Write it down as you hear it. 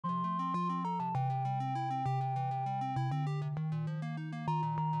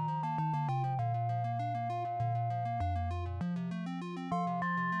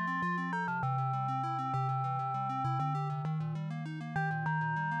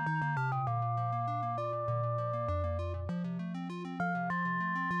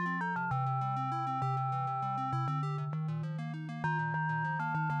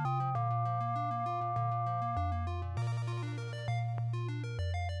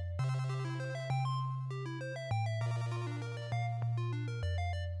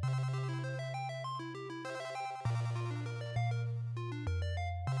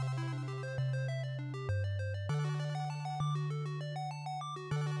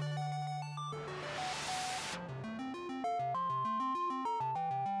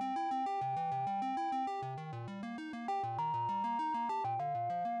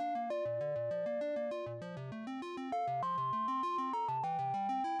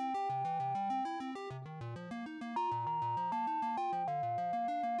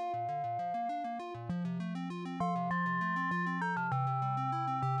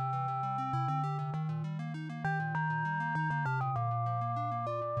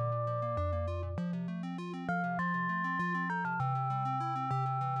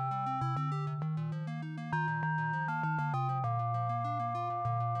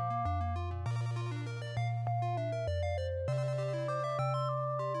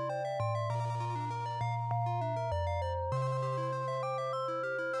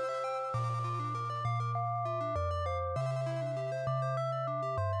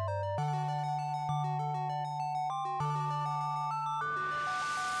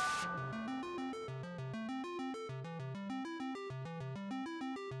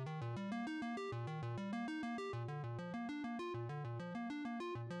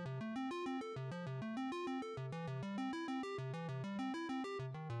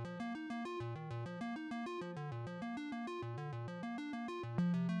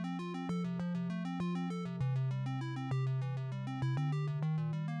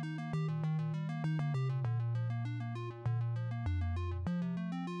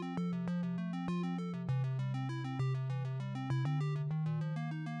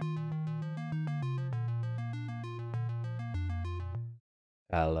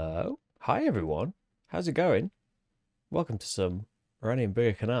Hello. Hi, everyone. How's it going? Welcome to some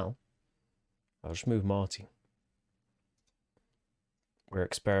Oranienburger Kanal. I'll just move Marty. We're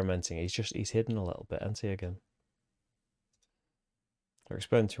experimenting. He's hidden a little bit, isn't he, again? We're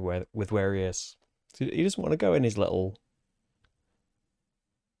experimenting with where he is. He doesn't want to go in his little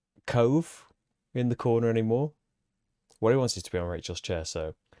cove in the corner anymore. What he wants is to be on Rachel's chair,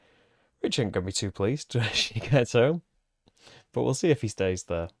 so Rachel ain't going to be too pleased when she gets home. But we'll see if he stays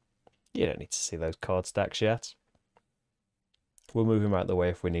there. You don't need to see those card stacks yet. We'll move him out of the way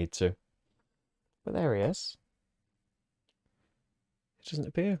if we need to. But there he is. It doesn't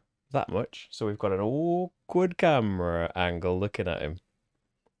appear that much. So we've got an awkward camera angle looking at him.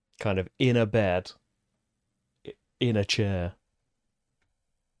 Kind of in a bed. In a chair.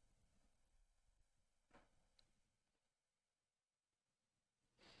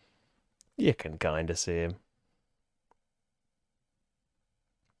 You can kind of see him.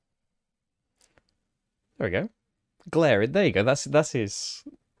 There we go. Glaring. There you go. That's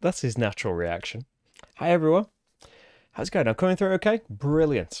his natural reaction. Hi everyone. How's it going? I'm coming through okay?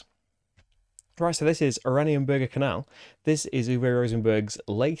 Brilliant. Right, so this is Oranienburger Kanal. This is Uwe Rosenberg's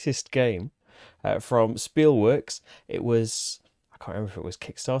latest game from Spielworks. It was, I can't remember if it was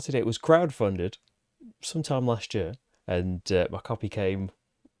kickstarted. It was crowdfunded sometime last year, and my copy came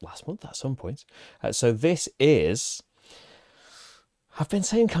last month at some point. So this is, I've been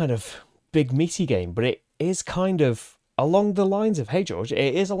saying kind of big meaty game, but it is kind of along the lines of, hey George,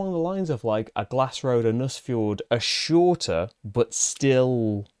 it is along the lines of like a Glass Road, a Nussfjord, a shorter but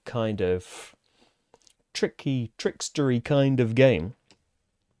still kind of trickstery kind of game.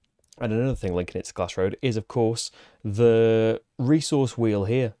 And another thing linking it to Glass Road is, of course, the resource wheel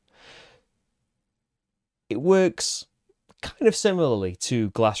here. It works kind of similarly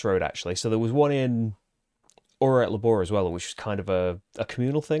to Glass Road, actually. So there was one in Aura et Labor as well, which was kind of a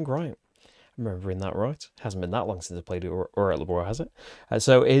communal thing, right? I'm remembering that right. It hasn't been that long since I played Aura et Labor, has it?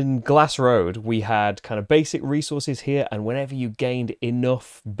 So in Glass Road, we had kind of basic resources here, and whenever you gained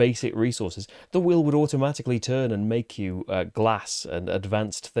enough basic resources, the wheel would automatically turn and make you glass and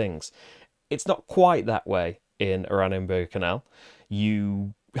advanced things. It's not quite that way in Oranienburger Kanal.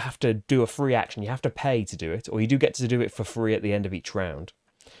 You have to do a free action. You have to pay to do it, or you do get to do it for free at the end of each round.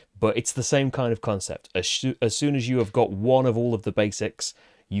 But it's the same kind of concept. As soon as you have got one of all of the basics,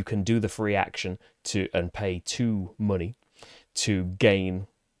 you can do the free action and pay 2 money to gain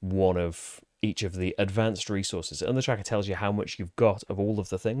one of each of the advanced resources. And the tracker tells you how much you've got of all of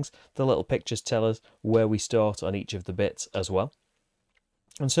the things. The little pictures tell us where we start on each of the bits as well.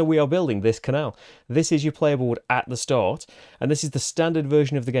 And so we are building this canal. This is your player board at the start, and this is the standard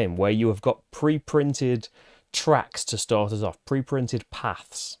version of the game where you have got pre-printed tracks to start us off, pre-printed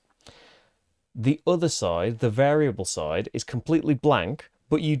paths. The other side, the variable side, is completely blank,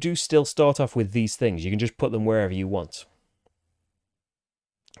 but you do still start off with these things. You can just put them wherever you want.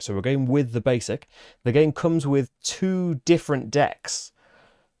 So we're going with the basic. The game comes with 2 different decks,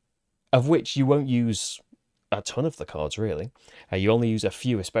 of which you won't use a ton of the cards, really. You only use a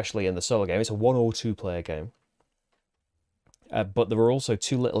few, especially in the solo game. It's a 1 or 2 player game. But there were also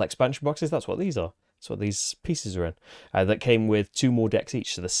 2 little expansion boxes. That's what these are. That's what these pieces are in. That came with 2 more decks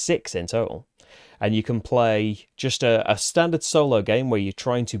each, so there's 6 in total. And you can play just a standard solo game where you're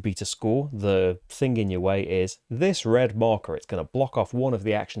trying to beat a score. The thing in your way is this red marker. It's going to block off one of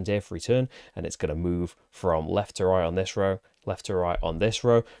the actions every turn, and it's going to move from left to right on this row, left to right on this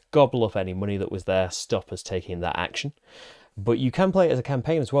row, gobble up any money that was there, stop us taking that action. But you can play it as a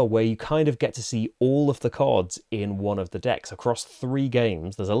campaign as well, where you kind of get to see all of the cards in one of the decks across 3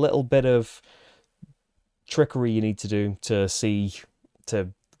 games. There's a little bit of trickery you need to do to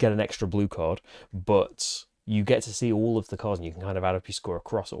get an extra blue card, but you get to see all of the cards and you can kind of add up your score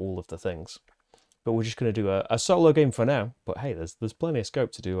across all of the things. But we're just going to do a solo game for now. But hey, there's plenty of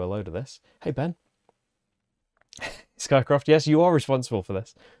scope to do a load of this. Hey, Ben. Skycroft, yes, you are responsible for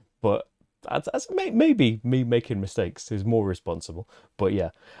this. But that's maybe me making mistakes is more responsible. But yeah,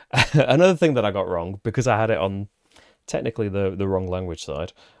 another thing that I got wrong, because I had it on technically the wrong language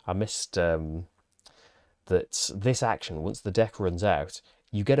side, I missed that this action, once the deck runs out,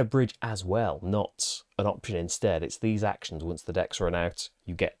 you get a bridge as well, not an option instead. It's these actions. Once the decks run out,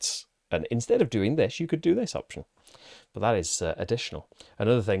 you get, and instead of doing this, you could do this option. But that is additional.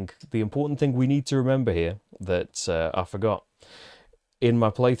 Another thing, the important thing we need to remember here that I forgot in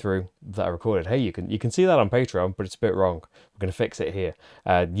my playthrough that I recorded. Hey, you can see that on Patreon, but it's a bit wrong. We're going to fix it here.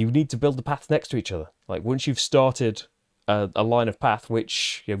 You need to build the paths next to each other. Like once you've started a line of path,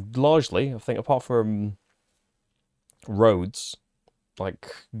 which largely, I think, apart from roads,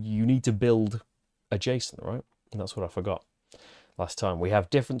 like you need to build adjacent, right? And that's what I forgot. last time. We have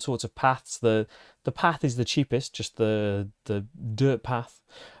different sorts of paths. The path is the cheapest, just the dirt path.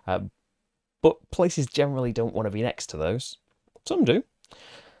 But places generally don't want to be next to those. Some do.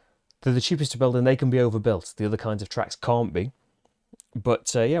 They're the cheapest to build and they can be overbuilt. The other kinds of tracks can't be.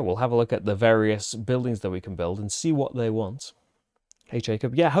 But yeah, we'll have a look at the various buildings that we can build and see what they want. Hey,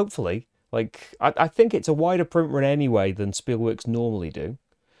 Jacob. Yeah, hopefully. Like, I think it's a wider print run anyway than Spielworks normally do.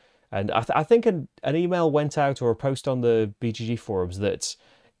 And I think an email went out, or a post on the BGG forums, that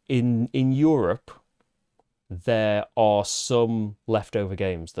in Europe, there are some leftover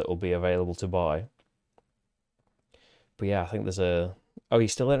games that will be available to buy. But yeah, I think there's a... Oh, you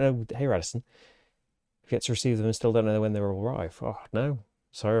still don't know? Hey, Radisson. You get to receive them and still don't know when they will arrive. Oh, no.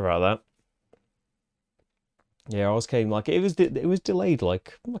 Sorry about that. Yeah, ours came like... It was delayed,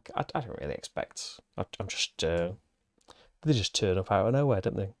 like I don't really expect... I'm just... They just turn up out of nowhere,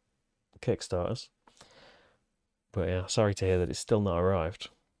 don't they? Kickstarters. But yeah, sorry to hear that it's still not arrived.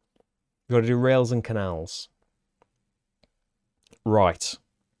 You've got to do rails and canals. Right.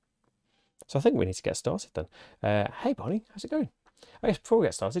 So I think we need to get started then. Hey Bonnie, how's it going? I guess before we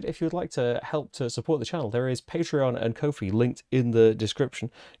get started, if you would like to help to support the channel, there is Patreon and Ko-fi linked in the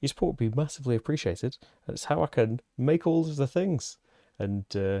description. Your support would be massively appreciated. That's how I can make all of the things. And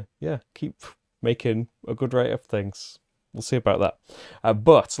yeah, keep making a good rate of things. We'll see about that.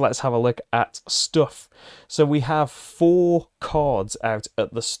 But let's have a look at stuff. So we have 4 cards out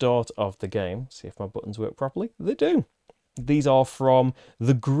at the start of the game. See if my buttons work properly. They do. These are from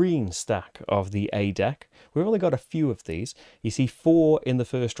the green stack of the A deck. We've only got a few of these. You see 4 in the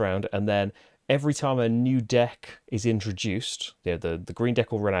first round, and then every time a new deck is introduced, the green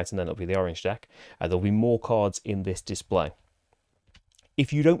deck will run out and then it'll be the orange deck. There'll be more cards in this display.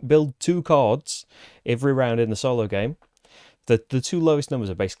 If you don't build 2 cards every round in the solo game, the 2 lowest numbers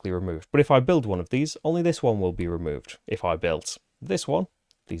are basically removed. But if I build one of these, only this one will be removed. If I built this one,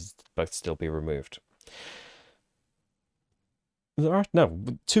 these both still be removed. No,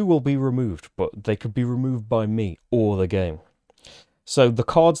 2 will be removed, but they could be removed by me or the game. So the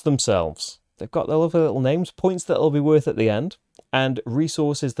cards themselves, they've got their lovely little names, points that it'll be worth at the end, and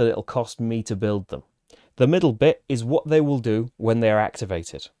resources that it'll cost me to build them. The middle bit is what they will do when they are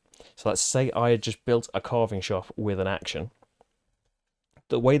activated. So let's say I had just built a carving shop with an action.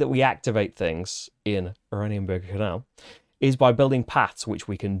 The way that we activate things in Oranienburger Kanal is by building paths, which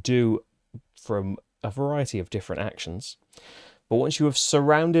we can do from a variety of different actions. But once you have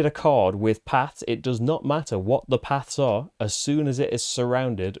surrounded a card with paths, it does not matter what the paths are. As soon as it is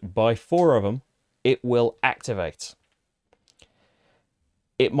surrounded by 4 of them, it will activate.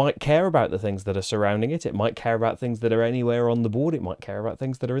 It might care about the things that are surrounding it. It might care about things that are anywhere on the board. It might care about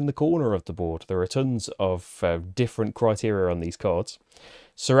things that are in the corner of the board. There are tons of different criteria on these cards.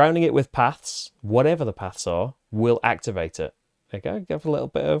 Surrounding it with paths, whatever the paths are, will activate it. There you go. Give a little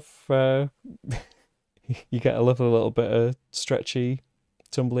bit of... You get a little bit of stretchy,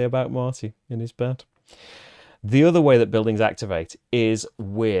 tumbly about Marty in his bed. The other way that buildings activate is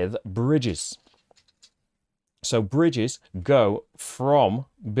with bridges. So bridges go from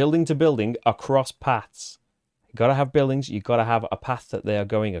building to building across paths. You've got to have buildings, you've got to have a path that they are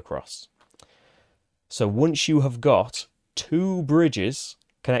going across. So once you have got 2 bridges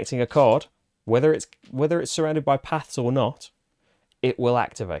connecting a card, whether it's surrounded by paths or not, it will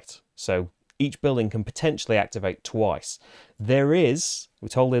activate. So each building can potentially activate twice. There is, we're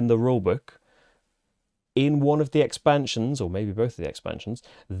told in the rulebook, in one of the expansions, or maybe both of the expansions,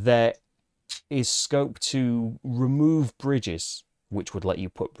 there is scope to remove bridges, which would let you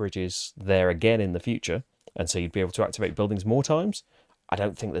put bridges there again in the future, and so you'd be able to activate buildings more times. I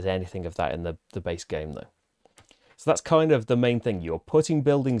don't think there's anything of that in the base game, though. So that's kind of the main thing. You're putting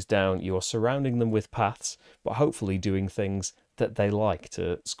buildings down, you're surrounding them with paths, but hopefully doing things that they like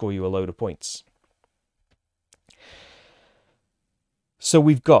to score you a load of points. So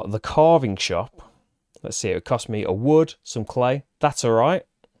we've got the carving shop. Let's see, it would cost me a wood, some clay. That's all right.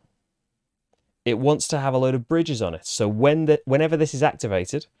 It wants to have a load of bridges on it. So whenever this is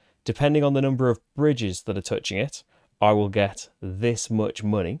activated, depending on the number of bridges that are touching it, I will get this much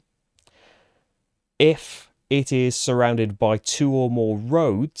money. If it is surrounded by 2 or more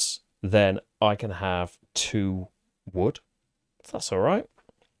roads, then I can have 2 wood. That's all right.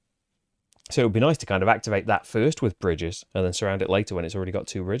 So it would be nice to kind of activate that first with bridges and then surround it later when it's already got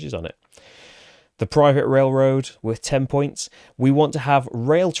 2 bridges on it. The private railroad with 10 points. We want to have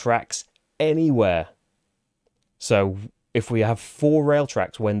rail tracks anywhere. So if we have 4 rail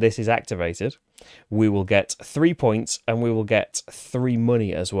tracks when this is activated, we will get 3 points and we will get 3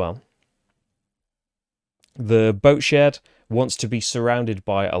 money as well. The boat shed wants to be surrounded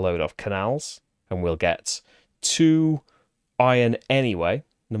by a load of canals, and we'll get 2 iron anyway,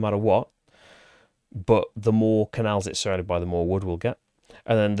 no matter what. But the more canals it's surrounded by, the more wood we'll get.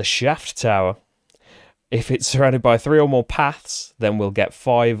 And then the shaft tower, if it's surrounded by 3 or more paths, then we'll get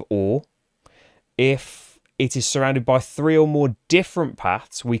 5 ore. If it is surrounded by 3 or more different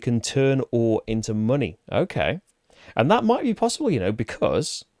paths, we can turn ore into money. Okay. And that might be possible, you know,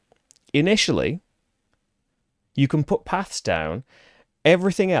 because initially you can put paths down.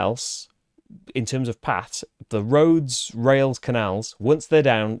 Everything else, in terms of paths, the roads, rails, canals, once they're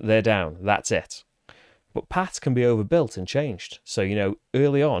down, they're down. That's it. But paths can be overbuilt and changed. So, you know,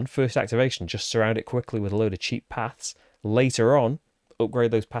 early on, first activation, just surround it quickly with a load of cheap paths. Later on,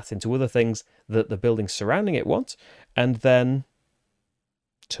 upgrade those paths into other things that the buildings surrounding it want, and then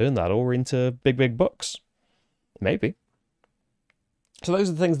turn that all into big, big bucks. Maybe. So those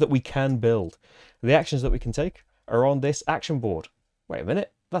are the things that we can build. The actions that we can take are on this action board. Wait a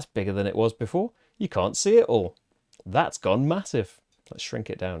minute, that's bigger than it was before. You can't see it all. That's gone massive. Let's shrink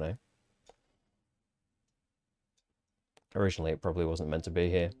it down now. Originally, it probably wasn't meant to be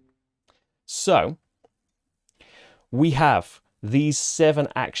here. So, we have these 7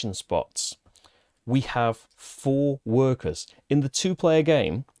 action spots. We have 4 workers. In the 2-player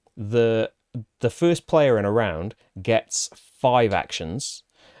game, the first player in a round gets 5 actions,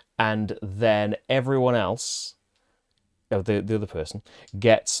 and then everyone else, the other person,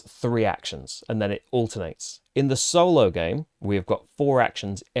 gets 3 actions, and then it alternates. In the solo game, we've got 4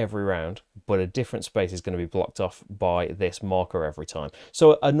 actions every round, but a different space is going to be blocked off by this marker every time.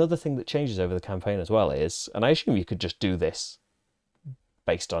 So another thing that changes over the campaign as well is, and I assume you could just do this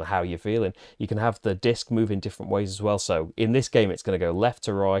based on how you're feeling, you can have the disc move in different ways as well. So in this game, it's going to go left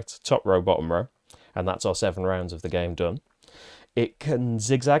to right, top row, bottom row, and that's our 7 rounds of the game done. It can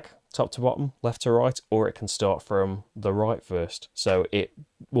zigzag top to bottom, left to right, or it can start from the right first. So it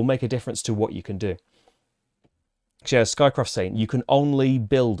will make a difference to what you can do. So as Skycroft's saying, you can only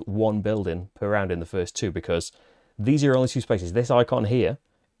build 1 building per round in the first 2 because these are your only 2 spaces. This icon here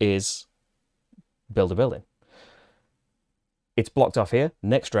is build a building. It's blocked off here.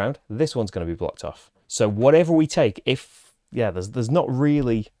 Next round, this one's going to be blocked off. So whatever we take, there's not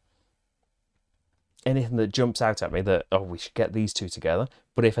really anything that jumps out at me that, oh, we should get these 2 together.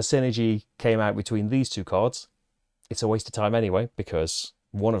 But if a synergy came out between these 2 cards, it's a waste of time anyway, because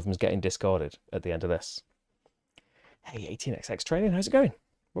one of them's getting discarded at the end of this. Hey, 18xx training, how's it going?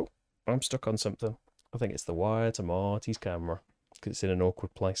 Oh, I'm stuck on something. I think it's the wire to Marty's camera, because it's in an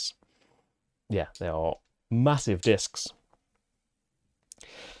awkward place. Yeah, they are massive discs.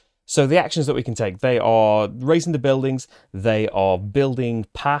 So the actions that we can take, they are raising the buildings, they are building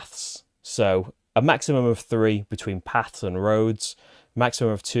paths. So a maximum of 3 between paths and roads,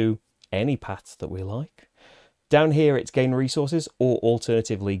 maximum of 2, any paths that we like. Down here, it's gain resources, or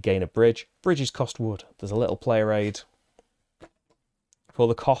alternatively, gain a bridge. Bridges cost wood. There's a little player aid for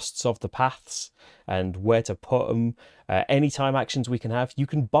the costs of the paths and where to put them. Anytime actions we can have. You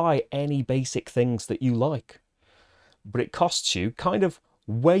can buy any basic things that you like, but it costs you kind of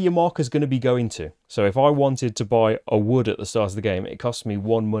where your marker's going to be going to. So if I wanted to buy a wood at the start of the game, it costs me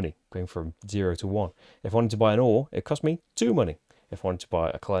 1 money, going from 0 to 1. If I wanted to buy an ore, it cost me 2 money. If I wanted to buy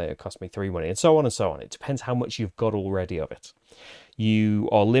a clay, it cost me 3 money, and so on and so on. It depends how much you've got already of it. You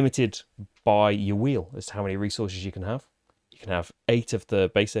are limited by your wheel as to how many resources you can have. You can have 8 of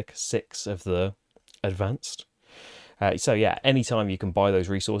the basic, 6 of the advanced. So yeah, anytime you can buy those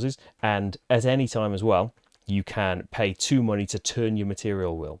resources, and at any time as well, you can pay 2 money to turn your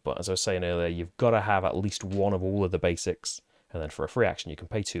material wheel. But as I was saying earlier, you've got to have at least 1 of all of the basics, and then for a free action, you can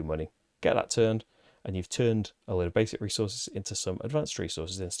pay 2 money, get that turned, and you've turned a load of basic resources into some advanced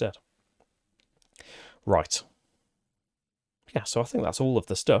resources instead. Right. Yeah, so I think that's all of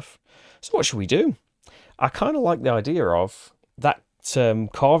the stuff. So what should we do? I kind of like the idea of that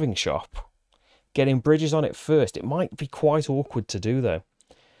carving shop, getting bridges on it first. It might be quite awkward to do, though.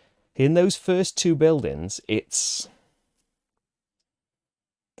 In those first 2 buildings,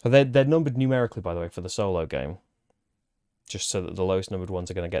 they're numbered numerically, by the way, for the solo game, just so that the lowest numbered ones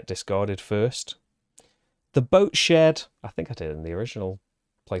are going to get discarded first. The boat shed, I think I did in the original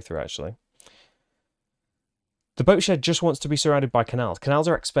playthrough, actually. The boat shed just wants to be surrounded by canals. Canals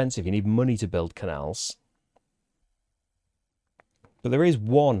are expensive. You need money to build canals. But there is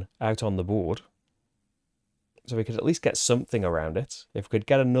 1 out on the board. So we could at least get something around it. If we could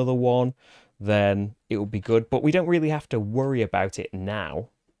get another one, then it would be good. But we don't really have to worry about it now.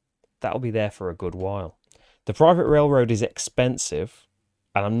 That'll be there for a good while. The private railroad is expensive,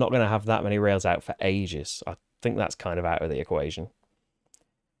 and I'm not going to have that many rails out for ages. I think that's kind of out of the equation.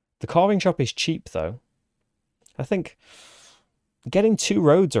 The carving shop is cheap, though. I think getting 2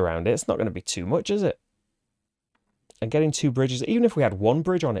 roads around it, it's not going to be too much, is it? And getting 2 bridges, even if we had 1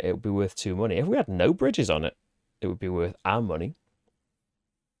 bridge on it, it would be worth 2 money. If we had no bridges on it, it would be worth our money.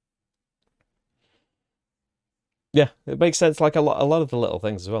 Yeah, it makes sense. Like a lot of the little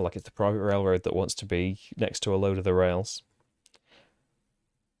things as well. Like it's the private railroad that wants to be next to a load of the rails.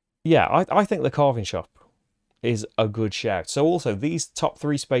 Yeah, I think the carving shop is a good shout. So also, these top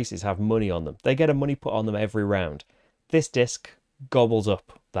 3 spaces have money on them. They get a money put on them every round. This disc gobbles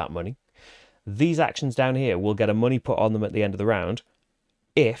up that money. These actions down here will get a money put on them at the end of the round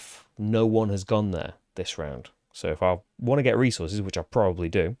if no one has gone there this round. So if I want to get resources, which I probably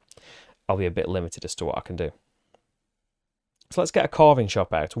do, I'll be a bit limited as to what I can do. So let's get a carving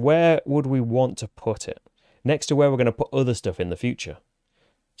shop out. Where would we want to put it? Next to where we're going to put other stuff in the future.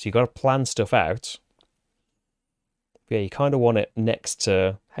 So you've got to plan stuff out. Yeah, you kind of want it next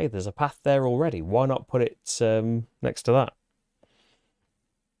to, hey, there's a path there already. Why not put it next to that?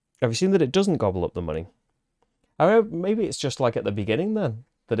 Have you seen that it doesn't gobble up the money? However, maybe it's just like at the beginning then,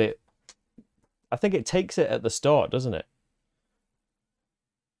 that I think it takes it at the start, doesn't it?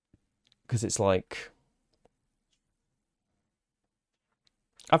 Because it's like,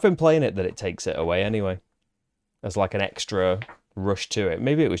 I've been playing it that it takes it away anyway, as like an extra rush to it.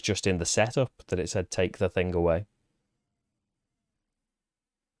 Maybe it was just in the setup that it said take the thing away.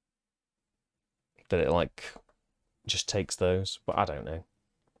 That it like just takes those, but I don't know.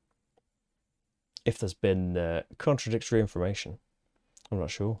 If there's been contradictory information, I'm not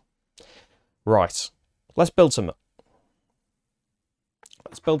sure. Right, let's build some.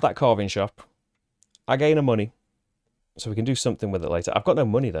 Let's build that carving shop. I gain a money, so we can do something with it later. I've got no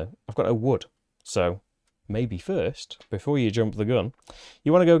money though. I've got no wood. So maybe first, before you jump the gun,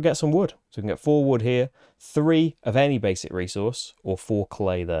 you want to go get some wood. So we can get 4 wood here, 3 of any basic resource, or 4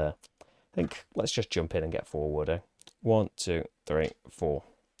 clay there. I think let's just jump in and get 4 wood. 1, 2, 3, 4.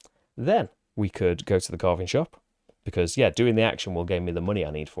 Then we could go to the carving shop because, yeah, doing the action will gain me the money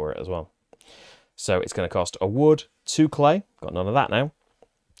I need for it as well. So it's going to cost a wood, 2 clay, got none of that now,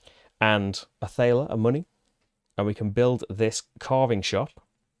 and a thaler, a money, and we can build this carving shop.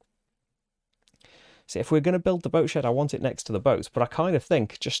 So if we're going to build the boat shed, I want it next to the boats, but I kind of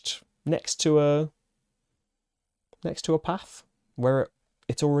think just next to a path where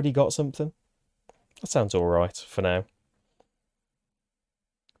it's already got something. That sounds all right for now.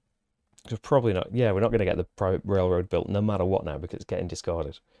 We're probably not, yeah, we're not going to get the private railroad built no matter what now because it's getting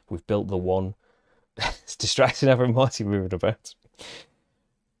discarded. We've built the one. It's distracting everyone mighty moving about.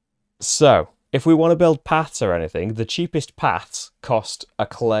 So, if we want to build paths or anything, the cheapest paths cost a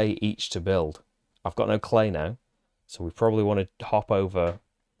clay each to build. I've got no clay now, so we probably want to hop over,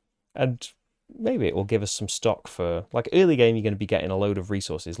 and maybe it will give us some stock for, like early game you're going to be getting a load of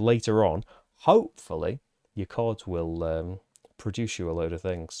resources. Later on, hopefully, your cards will produce you a load of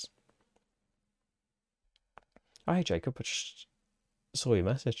things. Oh, hey Jacob, I just saw your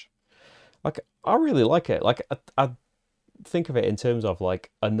message. Like, I really like it. Like, I think of it in terms of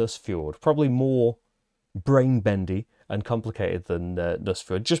like a Nussfjord, probably more brain bendy and complicated than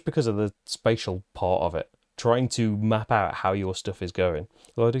Nussfjord, just because of the spatial part of it. Trying to map out how your stuff is going.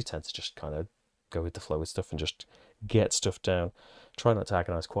 Although I do tend to just kind of go with the flow with stuff and just get stuff down. Try not to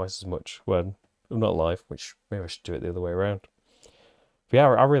agonize quite as much when I'm not live, which maybe I should do it the other way around. But yeah,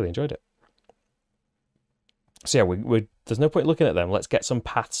 I really enjoyed it. So yeah, there's no point looking at them. Let's get some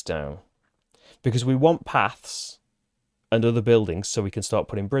paths down. Because we want paths and other buildings so we can start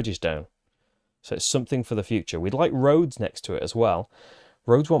putting bridges down. So it's something for the future. We'd like roads next to it as well.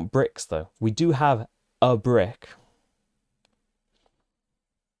 Roads want bricks though. We do have a brick.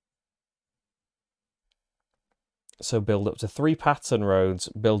 So build up to 3 paths and roads.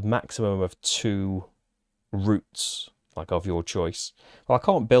 Build maximum of 2 routes, like of your choice. Well, I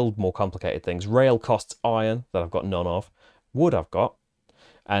can't build more complicated things. Rail costs iron, that I've got none of. Wood I've got.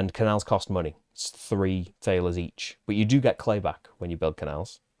 And canals cost money. It's 3 thalers each. But you do get clay back when you build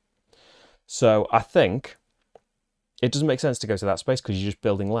canals. So I think it doesn't make sense to go to that space because you're just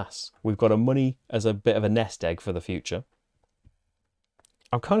building less. We've got a money as a bit of a nest egg for the future.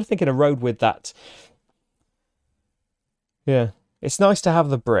 I'm kind of thinking a road with that. Yeah, it's nice to have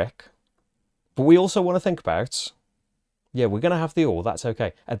the brick. But we also want to think about, yeah, we're going to have the ore, that's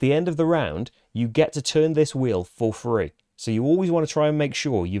okay. At the end of the round, you get to turn this wheel for free. So you always want to try and make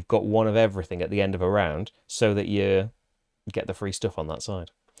sure you've got one of everything at the end of a round so that you get the free stuff on that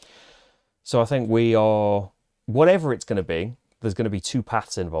side. So I think we are, whatever it's going to be, there's going to be 2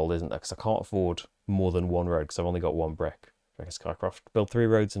 paths involved, isn't there? Because I can't afford more than 1 road because I've only got 1 brick. I guess Skycraft, build 3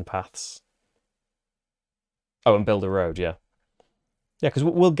 roads and paths. Oh, and build a road, yeah. Yeah, because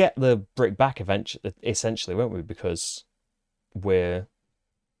we'll get the brick back eventually, essentially, won't we? Because we're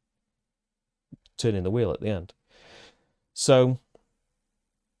turning the wheel at the end. So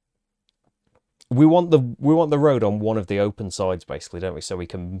we want the road on one of the open sides, basically, don't we?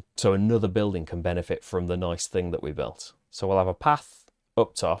 So another building can benefit from the nice thing that we built. So we'll have a path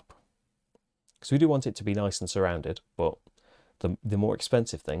up top, because we do want it to be nice and surrounded, but the more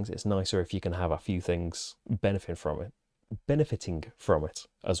expensive things, it's nicer if you can have a few things benefiting from it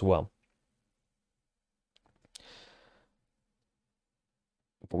as well.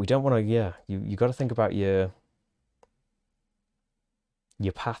 But we don't want to, yeah, you got to think about your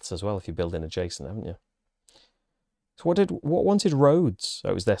paths as well if you're building adjacent, haven't you? So what wanted roads? Oh,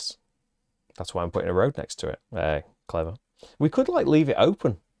 it was this. That's why I'm putting a road next to it. Clever. We could like leave it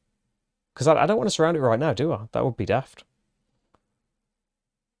open, because I don't want to surround it right now, do I? That would be daft.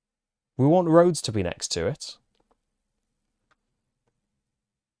 We want roads to be next to it.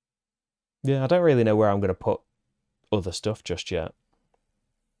 Yeah, I don't really know where I'm going to put other stuff just yet.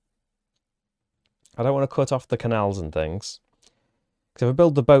 I don't want to cut off the canals and things. Because if I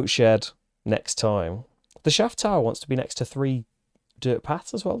build the boat shed next time, the shaft tower wants to be next to 3 dirt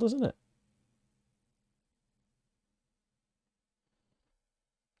paths as well, doesn't it?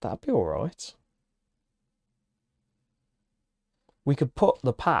 That'd be all right. We could put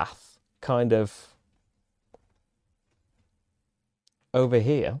the path kind of over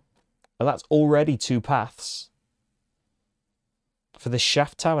here, and that's already 2 paths. For this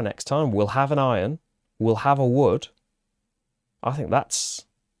shaft tower next time, we'll have an iron, we'll have a wood. I think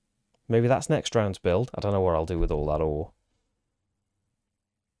maybe that's next round's build. I don't know what I'll do with all that ore.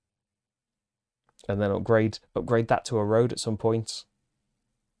 And then upgrade that to a road at some point.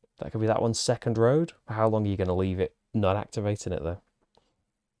 That could be that one's second road. How long are you going to leave it not activating it, though?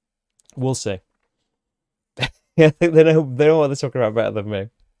 We'll see. Yeah, they know what they're talking about better than me.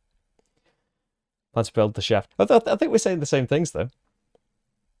 Let's build the shaft. I think we're saying the same things, though.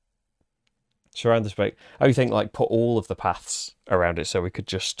 Surround the space. Oh, you think like put all of the paths around it so we could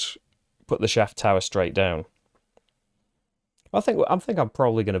just put the shaft tower straight down? I think I'm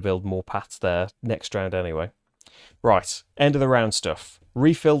probably going to build more paths there next round anyway. Right, end of the round stuff.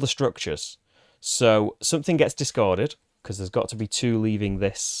 Refill the structures. So something gets discarded, because there's got to be 2 leaving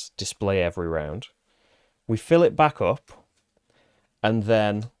this display every round. We fill it back up, and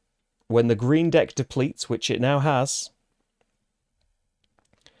then when the green deck depletes, which it now has,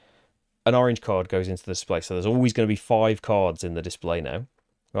 an orange card goes into the display. So there's always going to be 5 cards in the display now.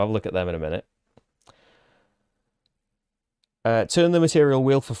 We'll have a look at them in a minute. Turn the material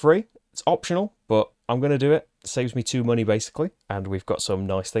wheel for free. It's optional, but I'm going to do it. It saves me 2 money, basically. And we've got some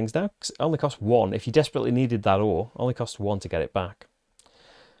nice things now. It only costs 1. If you desperately needed that ore, it only costs 1 to get it back.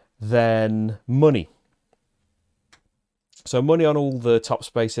 Then money. So money on all the top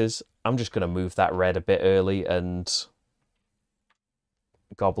spaces. I'm just going to move that red a bit early and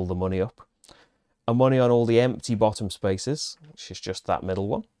gobble the money up. And money on all the empty bottom spaces, which is just that middle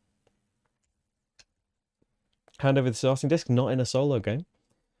one. Hand over the starting disc, not in a solo game.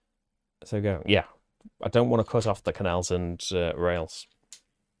 So go. Yeah, I don't want to cut off the canals and rails.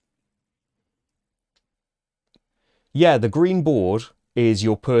 Yeah, the green board is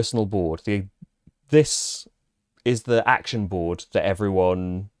your personal board. This is the action board that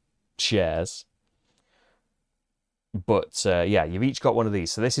everyone shares. But yeah, you've each got one of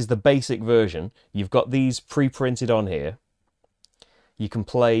these. So this is the basic version. You've got these pre-printed on here. You can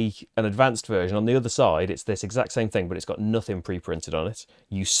play an advanced version. On the other side, it's this exact same thing, but it's got nothing pre-printed on it.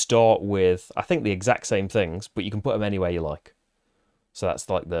 You start with, I think, the exact same things, but you can put them anywhere you like. So that's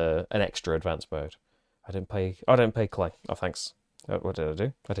like an extra advanced mode. I didn't pay clay. Oh, thanks. What did I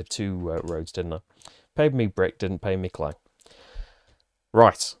do? I did 2 roads, didn't I? Paid me brick, didn't pay me clay.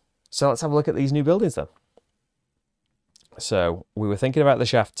 Right. So let's have a look at these new buildings then. So we were thinking about the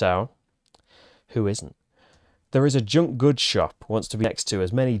shaft tower. Who isn't? There is a junk goods shop, wants to be next to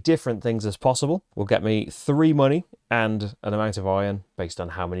as many different things as possible. Will get me 3 money and an amount of iron based on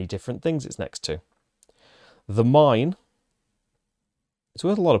how many different things it's next to. The mine, it's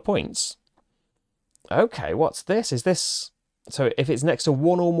worth a lot of points. Okay, what's this? Is this... So if it's next to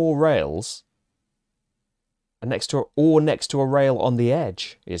 1 or more rails, and next to a rail on the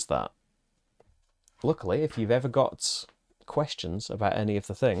edge, is that? Luckily, if you've ever got questions about any of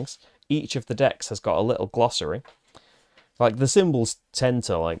the things, each of the decks has got a little glossary. Like, the symbols tend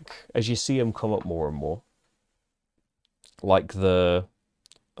to, like, as you see them come up more and more. Like I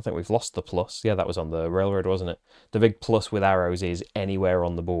think we've lost the plus. Yeah, that was on the railroad, wasn't it? The big plus with arrows is anywhere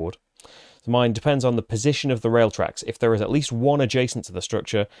on the board. Mine depends on the position of the rail tracks. If there is at least 1 adjacent to the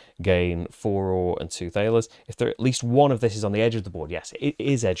structure, gain 4 ore and 2 thalers. If there at least 1 of this is on the edge of the board, yes, it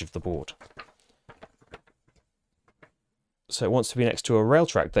is edge of the board. so it wants to be next to a rail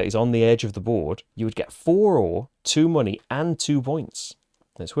track that is on the edge of the board, you would get 4 ore, 2 money, and 2 points.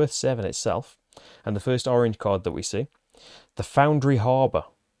 And it's worth 7 itself. And the first orange card that we see, the Foundry Harbour.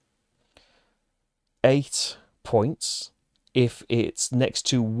 8 points if it's next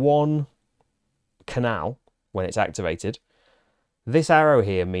to one canal when it's activated. This arrow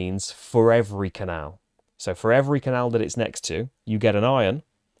here means for every canal. So for every canal that it's next to, you get an iron.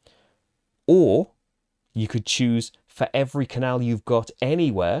 Or you could choose for every canal you've got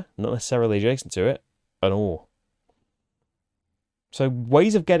anywhere, not necessarily adjacent to it, an ore. So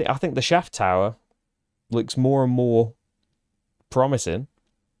ways of getting... I think the shaft tower looks more and more promising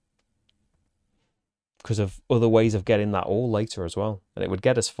because of other ways of getting that ore later as well. And it would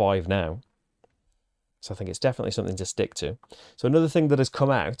get us 5 now. So I think it's definitely something to stick to. So another thing that has come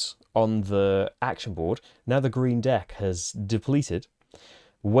out on the action board, now the green deck has depleted.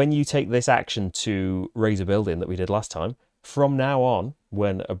 When you take this action to raise a building that we did last time, from now on,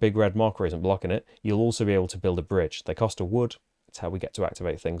 when a big red marker isn't blocking it, you'll also be able to build a bridge. They cost a wood. It's how we get to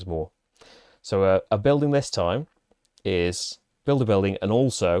activate things more. So a building this time is build a building and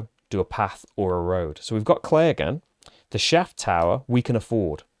also do a path or a road. So we've got clay again. The shaft tower we can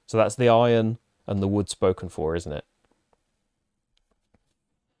afford. So that's the iron and the wood spoken for, isn't it?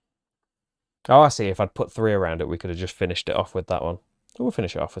 Oh, I see. If I'd put 3 around it, we could have just finished it off with that one. We'll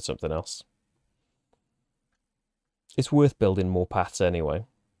finish it off with something else. It's worth building more paths anyway.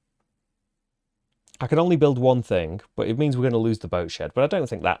 I can only build one thing, but it means we're going to lose the boat shed. But I don't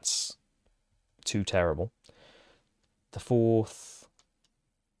think that's too terrible. The 4th...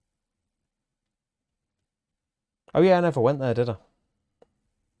 Oh yeah, I never went there, did I?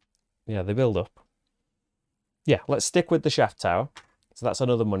 Yeah, they build up. Yeah, let's stick with the shaft tower. So that's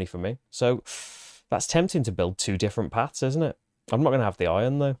another money for me. So that's tempting to build 2 different paths, isn't it? I'm not going to have the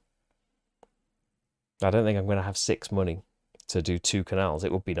iron, though. I don't think I'm going to have 6 money to do 2 canals.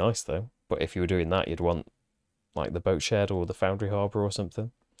 It would be nice, though. But if you were doing that, you'd want, like, the boat shed or the foundry harbour or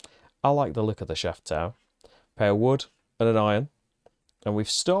something. I like the look of the shaft tower. Pay a wood and an iron. And we've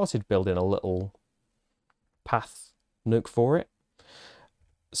started building a little path nook for it.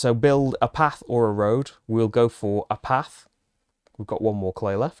 So build a path or a road. We'll go for a path. We've got 1 more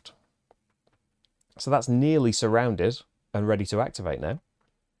clay left. So that's nearly surrounded and ready to activate now.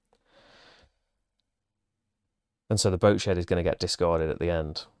 And so the boat shed is going to get discarded at the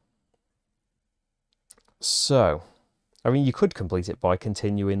end. So, I mean, you could complete it by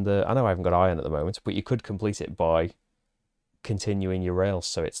continuing the... I know I haven't got iron at the moment, but you could complete it by continuing your rails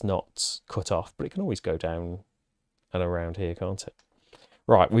so it's not cut off. But it can always go down and around here, can't it?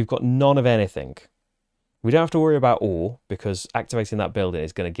 Right, we've got none of anything. We don't have to worry about ore because activating that building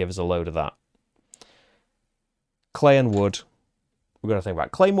is going to give us a load of that. Clay and wood. We're going to think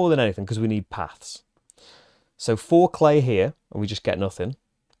about clay more than anything because we need paths. So 4 clay here and we just get nothing.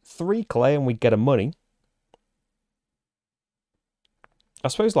 3 clay and we get a money. I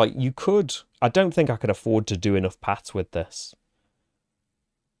suppose, like, you could... I don't think I could afford to do enough paths with this.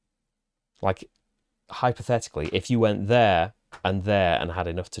 Like, hypothetically, if you went there and had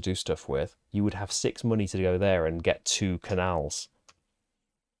enough to do stuff with, you would have 6 money to go there and get 2 canals.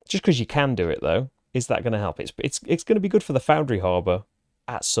 Just because you can do it, though, is that going to help? It's going to be good for the foundry harbour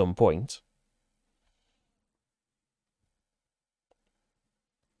at some point.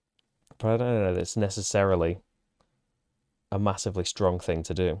 But I don't know that it's necessarily a massively strong thing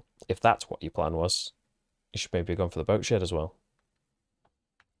to do. If that's what your plan was, you should maybe have gone for the boat shed as well.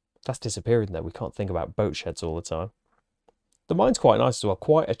 That's disappearing though. We can't think about boat sheds all the time. The mine's quite nice as well.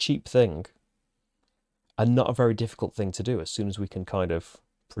 Quite a cheap thing. And not a very difficult thing to do as soon as we can kind of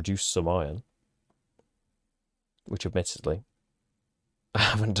produce some iron. Which admittedly, I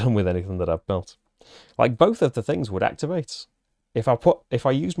haven't done with anything that I've built. Like, both of the things would activate. If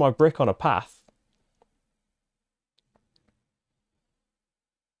I use my brick on a path,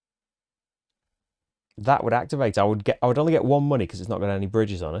 that would activate. I would only get 1 money because it's not got any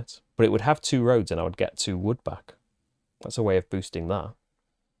bridges on it, but it would have 2 roads and I would get 2 wood back. That's a way of boosting that.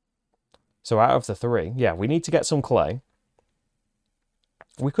 So out of the 3, yeah, we need to get some clay.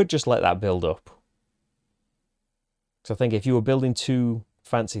 We could just let that build up. So I think if you were building 2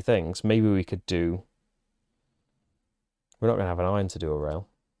 fancy things, maybe we could do... We're not going to have an iron to do a rail.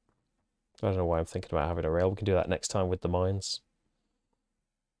 I don't know why I'm thinking about having a rail. We can do that next time with the mines.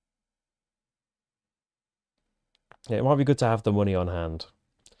 Yeah, it might be good to have the money on hand.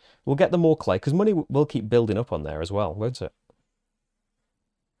 We'll get the more clay, because money will keep building up on there as well, won't it?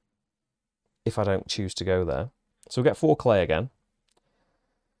 If I don't choose to go there. So we'll get 4 clay again.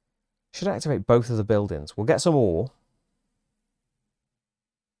 Should activate both of the buildings. We'll get some ore.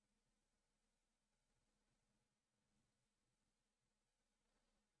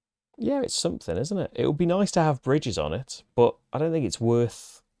 Yeah, it's something, isn't it? It would be nice to have bridges on it, but I don't think it's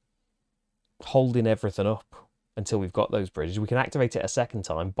worth holding everything up until we've got those bridges. We can activate it a second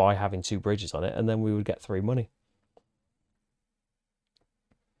time by having 2 bridges on it, and then we would get 3 money.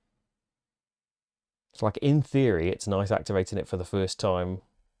 So, like, in theory, it's nice activating it for the first time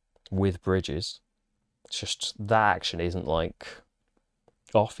with bridges. It's just that action isn't, like,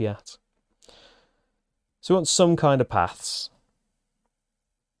 off yet. So we want some kind of paths.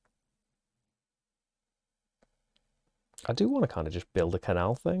 I do want to kind of just build a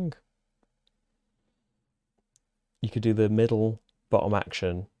canal thing. You could do the middle bottom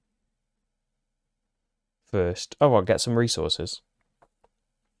action first. Oh, I'll get some resources.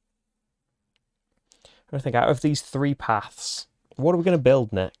 I think out of these 3 paths, what are we going to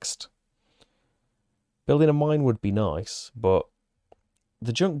build next? Building a mine would be nice, but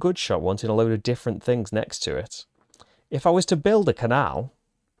the junk goods shop wanted a load of different things next to it. If I was to build a canal,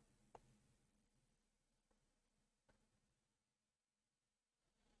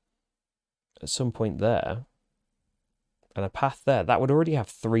 at some point there, and a path there, that would already have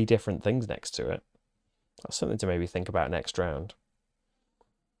 3 different things next to it. That's something to maybe think about next round.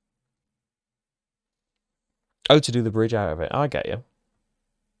 Oh, to do the bridge out of it. I get you.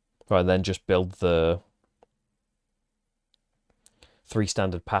 Right, and then just build the 3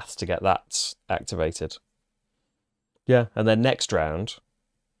 standard paths to get that activated. Yeah, and then next round,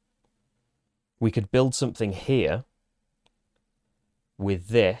 we could build something here with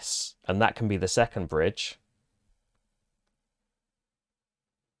this, and that can be the second bridge.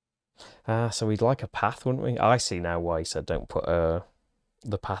 So we'd like a path, wouldn't we? I see now why he said don't put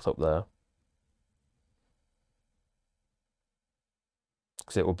the path up there.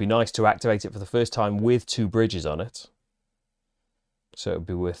 Because it would be nice to activate it for the first time with 2 bridges on it. So it would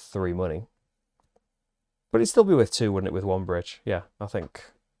be worth 3 money. But it'd still be worth 2, wouldn't it, with 1 bridge? Yeah, I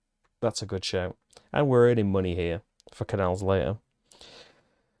think that's a good shout. And we're earning money here for canals later.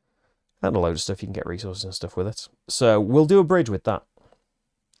 And a load of stuff, you can get resources and stuff with it. So we'll do a bridge with that.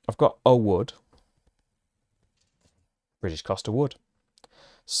 I've got a wood. Bridges cost a wood.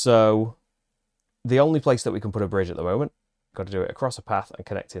 So the only place that we can put a bridge at the moment, got to do it across a path and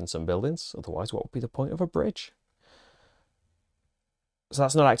connect in some buildings. Otherwise, what would be the point of a bridge? So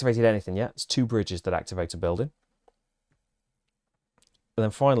that's not activated anything yet. It's 2 bridges that activate a building. And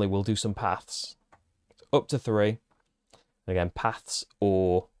then finally, we'll do some paths. Up to 3. Again, paths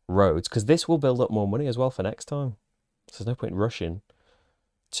or roads, because this will build up more money as well for next time. So there's no point rushing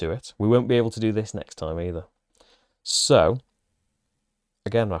to it. We won't be able to do this next time either. So,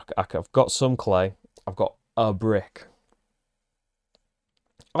 again, I've got some clay. I've got a brick.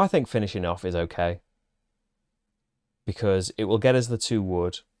 I think finishing off is okay. Because it will get us the 2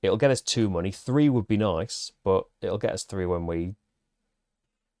 wood. It'll get us 2 money. 3 would be nice, but it'll get us 3 when we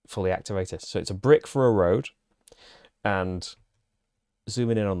fully activate it. So it's a brick for a road. And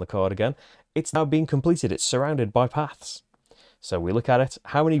zooming in on the card again, it's now been completed. It's surrounded by paths. So we look at it.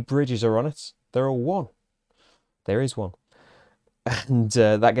 How many bridges are on it? There are 1. There is 1. And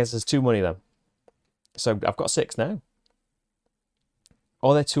that gets us 2 money then. So I've got 6 now.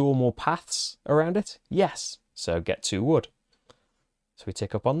 Are there 2 or more paths around it? Yes. So get 2 wood. So we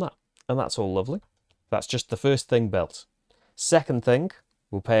tick up on that. And that's all lovely. That's just the first thing built. Second thing,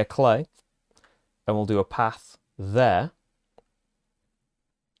 we'll pay a clay. And we'll do a path there.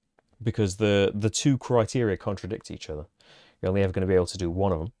 Because the 2 criteria contradict each other. You're only ever going to be able to do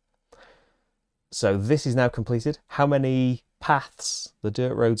 1 of them. So this is now completed. How many paths, the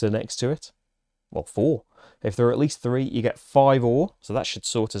dirt roads, are next to it? Well, 4. If there are at least 3, you get 5 ore. So that should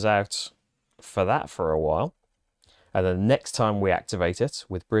sort us out for that for a while. And then next time we activate it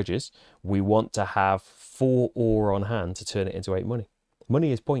with bridges, we want to have 4 ore on hand to turn it into 8 money.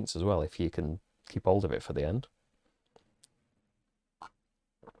 Money is points as well if you can keep hold of it for the end.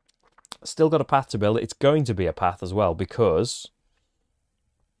 Still got a path to build. It's going to be a path as well because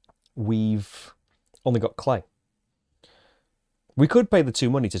we've only got clay. We could pay the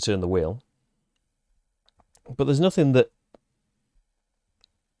 2 money to turn the wheel, but there's nothing that...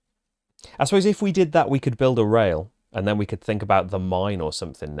 I suppose if we did that, we could build a rail, and then we could think about the mine or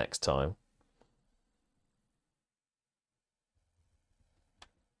something next time.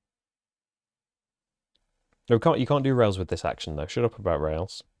 No, you can't do rails with this action, though. Shut up about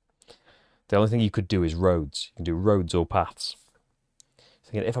rails. The only thing you could do is roads. You can do roads or paths.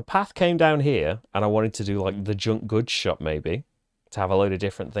 Thinking, if a path came down here, and I wanted to do like the junk goods shop maybe, to have a load of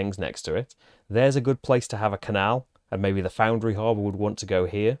different things next to it, there's a good place to have a canal, and maybe the foundry harbour would want to go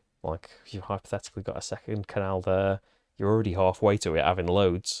here. Like, if you've hypothetically got a second canal there, you're already halfway to it, having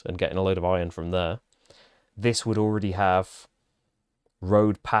loads, and getting a load of iron from there. This would already have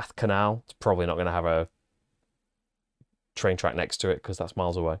road, path, canal. It's probably not going to have a train track next to it because that's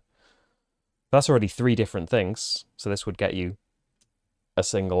miles away. That's already 3 different things. So this would get you a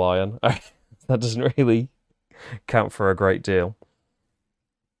single iron. That doesn't really count for a great deal.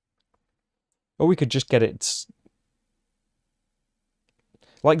 Or we could just get it...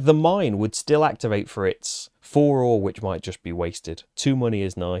 Like, the mine would still activate for its 4 ore, which might just be wasted. 2 money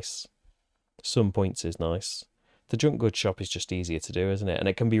is nice. Some points is nice. The junk goods shop is just easier to do, isn't it? And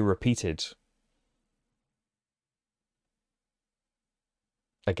it can be repeated.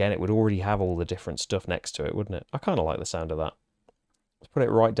 Again, it would already have all the different stuff next to it, wouldn't it? I kind of like the sound of that. Let's put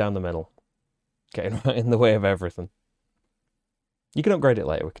it right down the middle. Getting right in the way of everything. You can upgrade it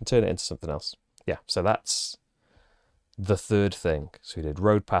later. We can turn it into something else. Yeah, so that's the 3rd thing. So we did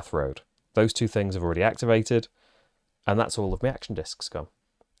road, path, road. Those 2 things have already activated. And that's all of my action discs gone.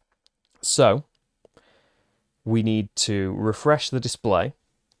 So we need to refresh the display.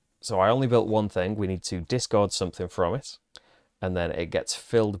 So I only built 1 thing. We need to discard something from it. And then it gets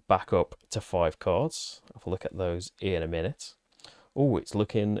filled back up to 5 cards. I'll have a look at those in a minute. Oh, it's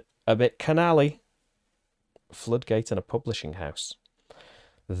looking a bit canal-y. Floodgate and a publishing house.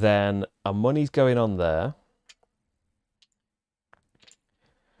 Then our money's going on there.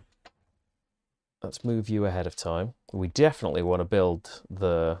 Let's move you ahead of time. We definitely want to build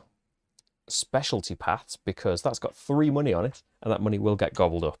the specialty paths because that's got 3 money on it, and that money will get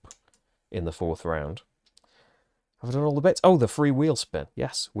gobbled up in the 4th round. Have I done all the bits? Oh, the free wheel spin.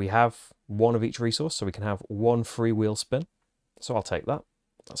 Yes, we have 1 of each resource, so we can have 1 free wheel spin. So I'll take that.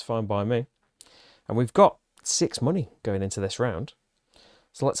 That's fine by me. And we've got 6 money going into this round.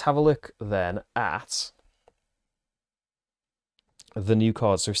 So let's have a look then at the new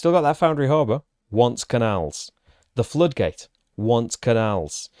cards. So we've still got that Foundry Harbour, wants canals. The Floodgate, wants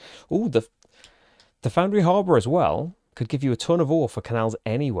canals. Ooh, the Foundry Harbour as well could give you a ton of ore for canals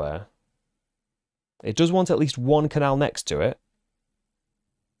anywhere. It does want at least 1 canal next to it.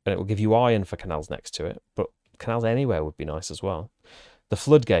 And it will give you iron for canals next to it. But canals anywhere would be nice as well. The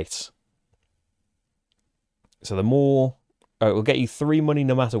Floodgate. So the more... Oh, it will get you 3 money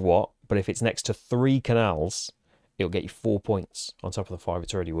no matter what. But if it's next to 3 canals, it'll get you 4 points on top of the 5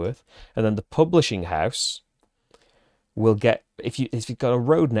 it's already worth. And then the publishing house will get... If you've got a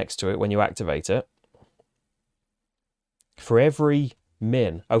road next to it when you activate it, for every...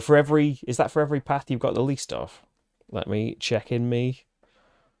 min. Oh, for every... Is that for every path you've got the least of? Let me check in me.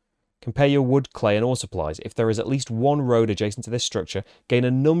 Compare your wood, clay, and ore supplies. If there is at least 1 road adjacent to this structure, gain a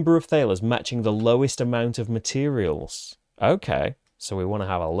number of thalers matching the lowest amount of materials. Okay, so we want to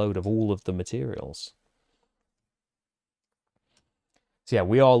have a load of all of the materials. So yeah,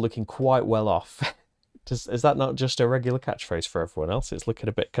 we are looking quite well off. Is that not just a regular catchphrase for everyone else? It's looking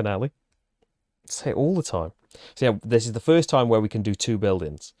a bit canal-y. Say it all the time. So yeah, this is the first time where we can do 2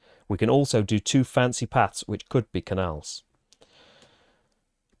 buildings. We can also do 2 fancy paths, which could be canals.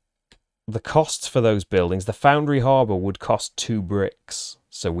 The costs for those buildings, the Foundry Harbour would cost 2 bricks.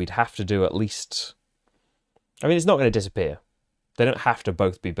 So we'd have to do at least... I mean, it's not going to disappear. They don't have to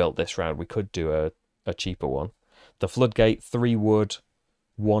both be built this round. We could do a cheaper one. The Floodgate, 3 wood,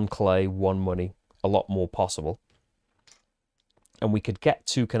 1 clay, 1 money. A lot more possible. And we could get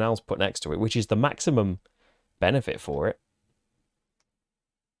 2 canals put next to it, which is the maximum benefit for it.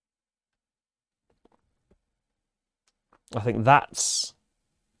 I think that's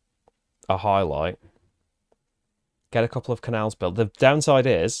a highlight. Get a couple of canals built. The downside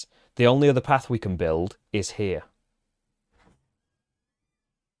is the only other path we can build is here.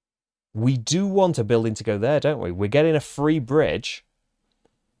 We do want a building to go there, don't we? We're getting a free bridge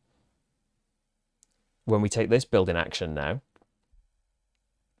when we take this building action now.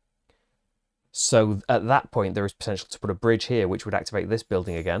 So at that point, there is potential to put a bridge here, which would activate this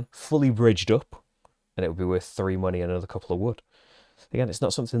building again, fully bridged up, and it would be worth 3 money and another couple of wood. Again, it's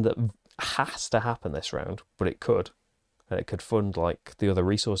not something that has to happen this round, but it could. And it could fund like the other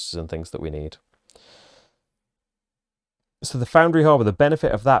resources and things that we need. So the Foundry Harbour, the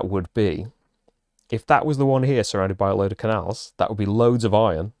benefit of that would be, if that was the one here surrounded by a load of canals, that would be loads of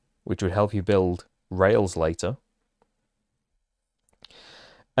iron, which would help you build rails later.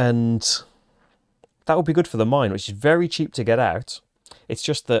 And that would be good for the mine, which is very cheap to get out. It's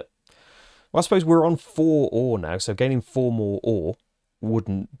just that, well, I suppose we're on 4 ore now, so gaining 4 more ore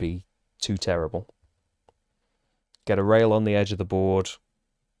wouldn't be too terrible. Get a rail on the edge of the board.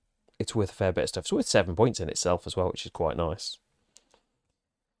 It's worth a fair bit of stuff. It's worth 7 points in itself as well, which is quite nice.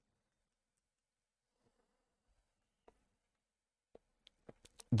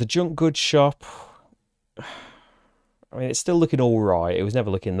 The junk goods shop, I mean, it's still looking all right. It was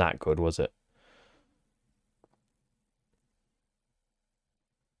never looking that good, was it?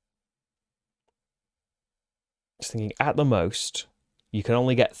 just thinking, at the most, you can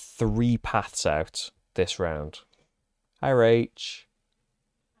only get 3 paths out this round. Hi, Rach.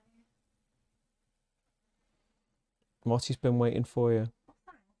 Marty's been waiting for you.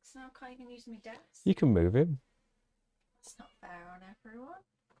 Thanks. Now can't even use my desk. You can move him. It's not fair on everyone.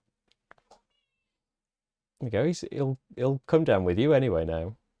 There you go. He'll come down with you anyway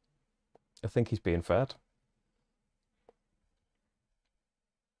now. I think he's being fed.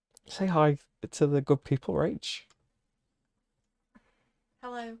 Say hi to the good people, Rach.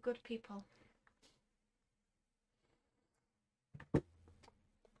 Hello, good people.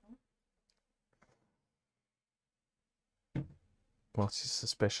 Marty's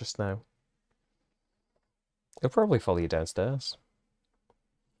suspicious now. He'll probably follow you downstairs.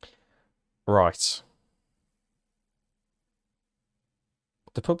 Right.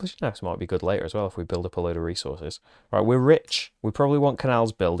 The publishing house might be good later as well if we build up a load of resources. Right, we're rich. We probably want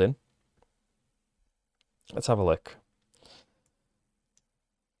canals building. Let's have a look.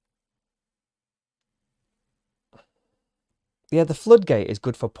 Yeah, the floodgate is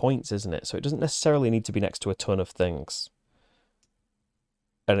good for points, isn't it? So it doesn't necessarily need to be next to a ton of things.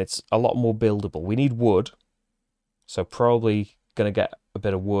 And it's a lot more buildable. We need wood. So probably going to get a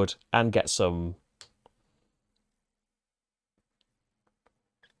bit of wood and get some...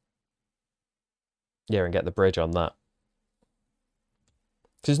 Yeah, and get the bridge on that.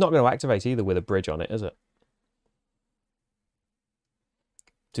 Because it's not going to activate either with a bridge on it, is it?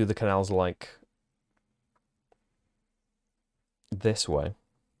 Do the canals like this way?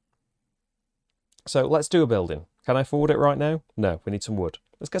 So let's do a building. Can I afford it right now? No, we need some wood.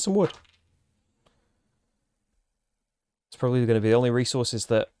 Let's get some wood. It's probably going to be the only resources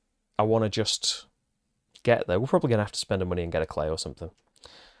that I want to just get there. We're probably going to have to spend the money and get a clay or something.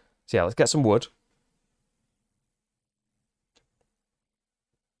 So yeah, let's get some wood.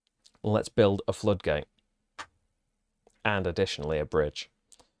 Let's build a floodgate. And additionally a bridge.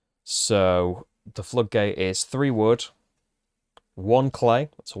 So the floodgate is 3 wood, 1 clay,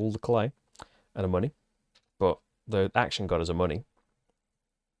 that's all the clay, and a money. But the action got us a money.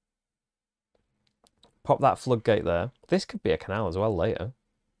 Pop that floodgate there. This could be a canal as well later.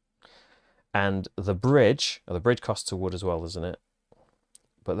 And the bridge costs a wood as well, doesn't it?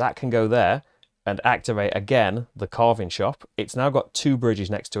 But that can go there and activate again the carving shop. It's now got 2 bridges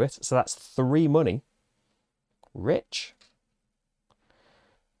next to it, so that's 3 money. Rich.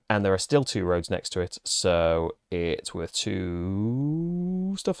 And there are still 2 roads next to it, so it's worth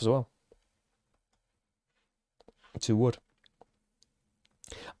 2 stuff as well. 2 wood.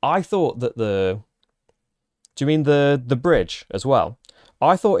 I thought that the... Do you mean the bridge as well?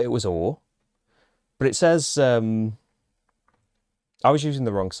 I thought it was ore, but it says... I was using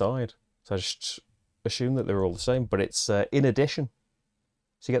the wrong side, so I just assumed that they were all the same, but it's in addition.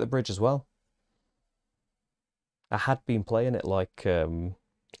 So you get the bridge as well. I had been playing it like...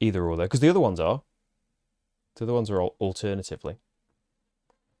 either or though, because the other ones are. The other ones are alternatively.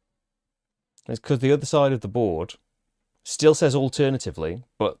 It's because the other side of the board still says alternatively,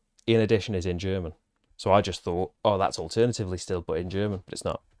 but in addition is in German. So I just thought, oh, that's alternatively still, but in German, but it's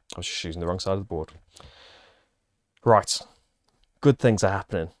not. I was just using the wrong side of the board. Right. Good things are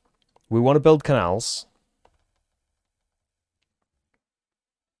happening. We want to build canals.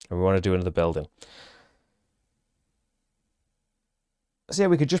 And we want to do another building. So yeah,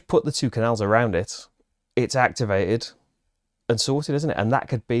 we could just put the 2 canals around it. It's activated and sorted, isn't it? And that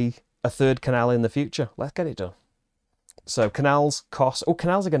could be a 3rd canal in the future. Let's get it done. So canals cost... Oh,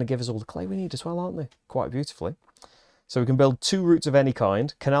 canals are going to give us all the clay we need as well, aren't they? Quite beautifully. So we can build 2 routes of any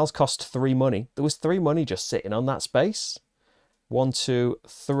kind. Canals cost 3 money. There was 3 money just sitting on that space. 1, 2,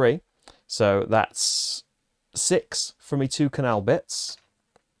 3. So that's 6 for me 2 canal bits.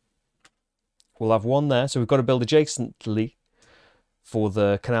 We'll have 1 there. So we've got to build adjacently for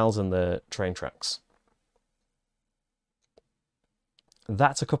the canals and the train tracks.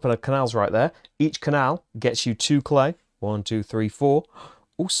 That's a couple of canals right there. Each canal gets you 2 clay. 1, 2, 3, 4.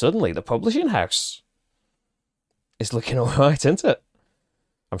 Oh, suddenly the publishing house is looking all right, isn't it?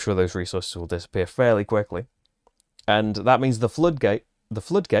 I'm sure those resources will disappear fairly quickly. And that means the floodgate,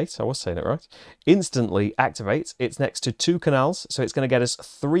 I was saying it right, instantly activates. It's next to 2 canals, so it's going to get us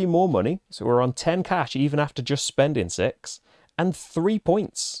 3 more money. So we're on 10 cash even after just spending 6. And 3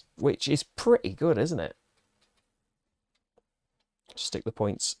 points, which is pretty good, isn't it? Stick the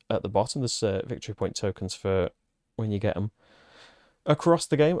points at the bottom. There's victory point tokens for when you get them across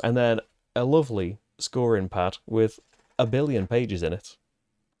the game. And then a lovely scoring pad with 1 billion pages in it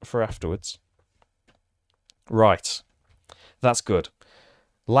for afterwards. Right. That's good.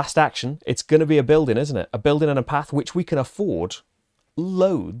 Last action. It's going to be a building, isn't it? A building and a path, which we can afford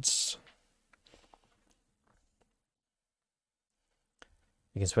loads.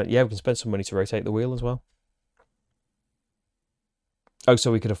 We can spend, yeah, we can spend some money to rotate the wheel as well. Oh,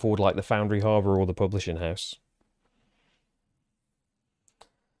 so we could afford like the Foundry Harbour or the publishing house.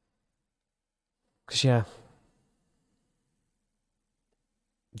 Because, yeah,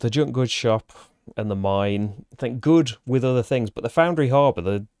 the junk goods shop and the mine, I think good with other things, but the Foundry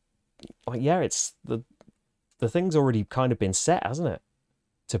Harbour, it's the thing's already kind of been set, hasn't it?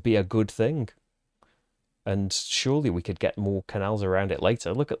 To be a good thing. And surely we could get more canals around it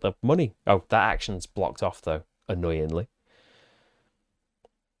later. Look at the money. Oh, that action's blocked off, though, annoyingly.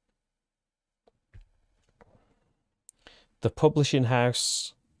 The publishing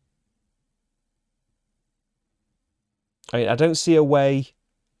house. I mean, I don't see a way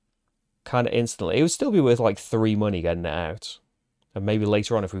kind of instantly. It would still be worth like 3 money getting it out. And maybe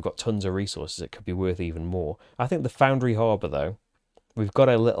later on, if we've got tons of resources, it could be worth even more. I think the Foundry Harbour, though, we've got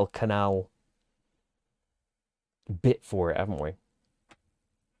a little canal bit for it, haven't we?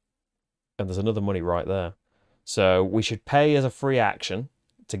 And there's another money right there. So we should pay as a free action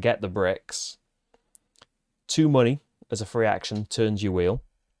to get the bricks. 2 money as a free action turns your wheel.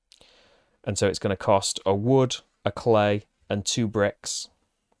 And so it's going to cost a wood, a clay, and 2 bricks.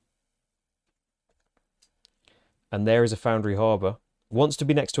 And there is a Foundry Harbour. Wants to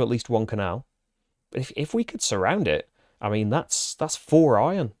be next to at least 1 canal. But if we could surround it, I mean, that's 4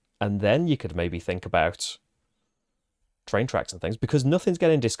 iron. And then you could maybe think about train tracks and things, because nothing's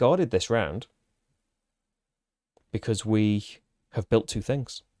getting discarded this round. Because we have built 2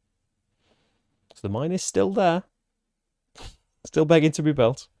 things. So the mine is still there. Still begging to be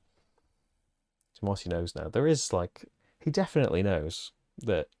built. Mossy knows now. There is, like, he definitely knows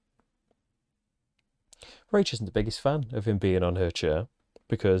that Rach isn't the biggest fan of him being on her chair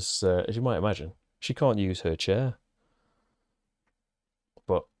because, as you might imagine, she can't use her chair.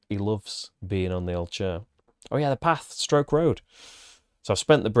 But he loves being on the old chair. Oh yeah, the path, stroke road. So I've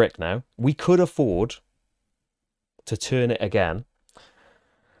spent the brick now. We could afford to turn it again.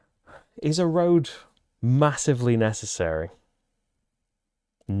 Is a road massively necessary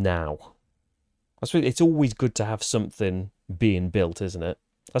now? I suppose it's always good to have something being built, isn't it?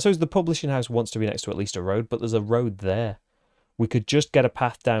 I suppose the publishing house wants to be next to at least a road, but there's a road there. We could just get a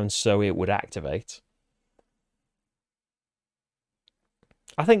path down so it would activate.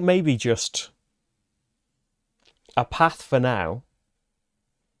 I think maybe just a path for now.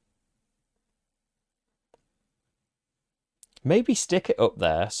 Maybe stick it up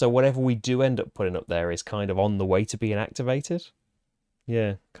there so whatever we do end up putting up there is kind of on the way to being activated.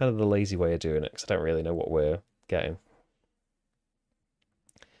 Yeah, kind of the lazy way of doing it, because I don't really know what we're getting.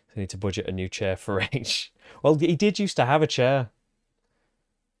 So I need to budget a new chair for H. Well, he did used to have a chair.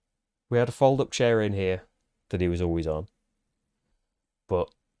 We had a fold-up chair in here that he was always on. But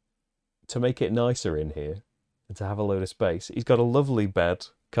to make it nicer in here and to have a load of space, he's got a lovely bed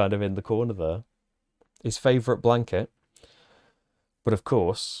kind of in the corner there. His favourite blanket. But of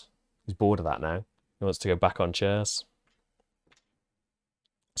course, he's bored of that now. He wants to go back on chairs.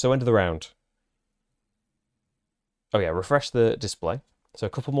 So end of the round. Oh yeah, refresh the display. So a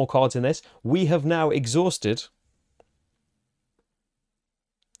couple more cards in this. We have now exhausted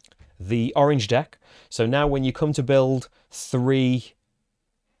the orange deck. So now when you come to build 3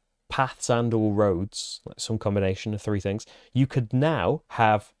 paths and or roads, like some combination of 3 things, you could now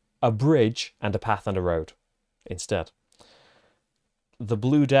have a bridge and a path and a road instead. The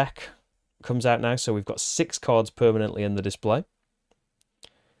blue deck comes out now, so we've got 6 cards permanently in the display.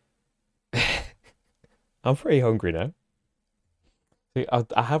 I'm pretty hungry now. See,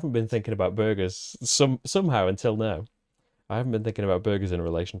 I haven't been thinking about burgers somehow until now. I haven't been thinking about burgers in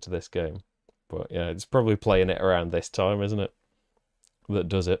relation to this game. But yeah, it's probably playing it around this time, isn't it? That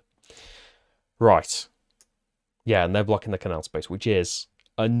does it. Right. Yeah, and they're blocking the canal space, which is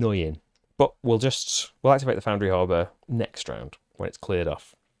annoying. But we'll activate the Foundry Harbour next round when it's cleared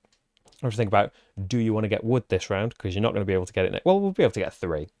off. I was thinking about, do you want to get wood this round? Because you're not going to be able to get it. Well, we'll be able to get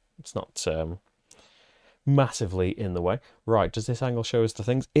 3. It's not massively in the way. Right, does this angle show us the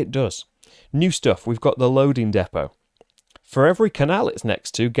things? It does. New stuff. We've got the loading depot. For every canal it's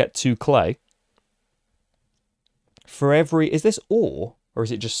next to, get 2 clay. For every... Is this ore? Or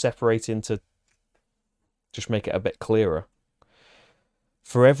is it just separating to just make it a bit clearer?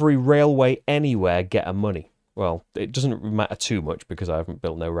 For every railway anywhere, get a money. Well, it doesn't matter too much because I haven't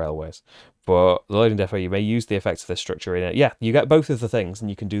built no railways. But the loading depot, you may use the effects of this structure in it. Yeah, you get both of the things and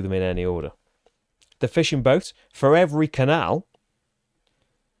you can do them in any order. The fishing boat, for every canal...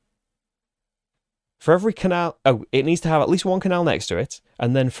 For every canal... Oh, it needs to have at least 1 canal next to it.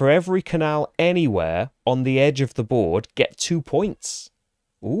 And then for every canal anywhere on the edge of the board, get 2 points.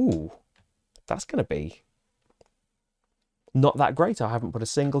 Ooh, that's going to be not that great. I haven't put a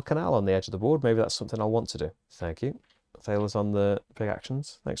single canal on the edge of the board. Maybe that's something I'll want to do. Thank you. Thaler's on the big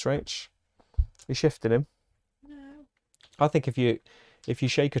actions. Thanks, Rach. You shifting him? No, I think if you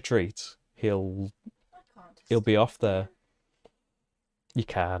shake a treat, he'll I can't. be off there. You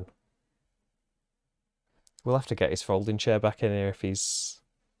can. We'll have to get his folding chair back in here if he's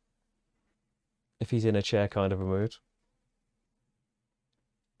in a chair kind of a mood.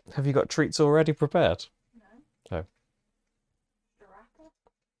 Have you got treats already prepared? No. Oh. The wrapper.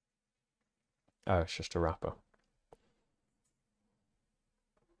 Oh, it's just a wrapper.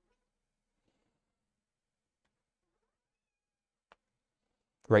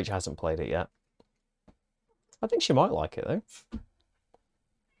 Rach hasn't played it yet. I think she might like it though.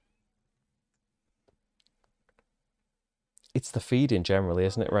 It's the feeding generally,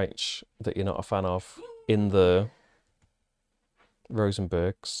 isn't it, Rach, that you're not a fan of in the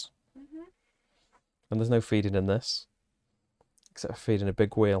Rosenbergs. And there's no feeding in this, except for feeding a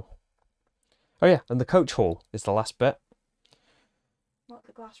big wheel. Oh yeah, and the coach hall is the last bit. What,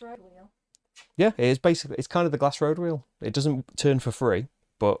 the glass road wheel? Yeah, it is basically, it's kind of the glass road wheel. It doesn't turn for free,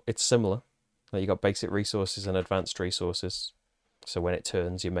 but it's similar. You got basic resources and advanced resources. So when it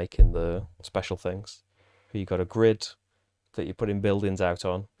turns, you're making the special things. You got a grid that you're putting buildings out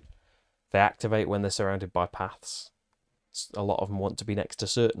on. They activate when they're surrounded by paths. A lot of them want to be next to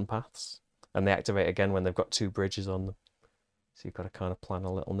certain paths. And they activate again when they've got 2 bridges on them. So you've got to kind of plan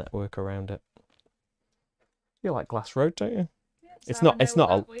a little network around it. You like Glass Road, don't you? Yeah, It's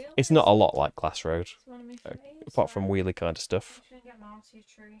not a lot like Glass Road, It's one of my favourites, apart from so wheelie kind of stuff. I'm trying to get Marty a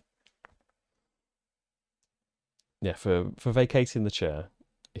treat. Yeah, for vacating the chair,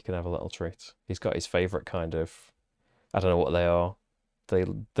 you can have a little treat. He's got his favourite kind of, I don't know what they are.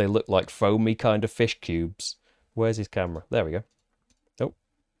 They look like foamy kind of fish cubes. Where's his camera? There we go. Oh.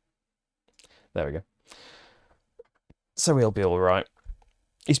 There we go. So he'll be all right.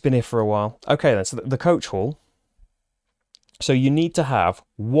 He's been here for a while. Okay then, so the coach hall. So you need to have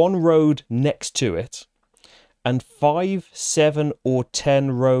 1 road next to it and 5, 7 or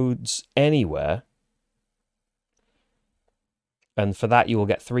 10 roads anywhere. And for that you will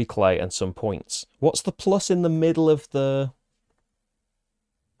get 3 clay and some points. What's the plus in the middle of the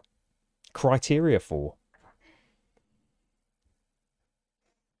criteria for?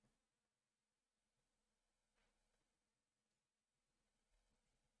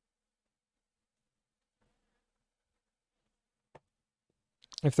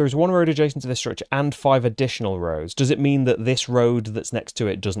 If there is 1 road adjacent to this structure and 5 additional roads, does it mean that this road that's next to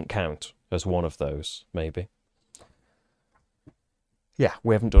it doesn't count as one of those, maybe? Yeah,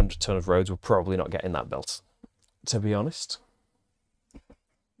 we haven't done a ton of roads. We're probably not getting that built, to be honest.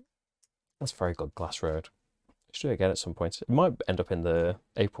 That's a very good Glass Road. We should do it again at some point. It might end up in the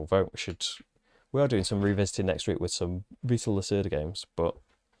April vote. We are doing some revisiting next week with some Vita Lacerda games, but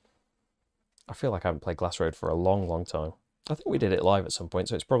I feel like I haven't played Glass Road for a long, long time. I think we did it live at some point,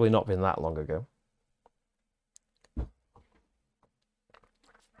 so it's probably not been that long ago.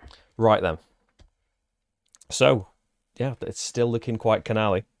 Right then. So, yeah, it's still looking quite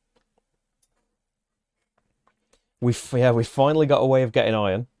canally. We finally got a way of getting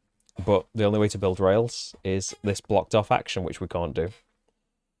iron, but the only way to build rails is this blocked off action, which we can't do.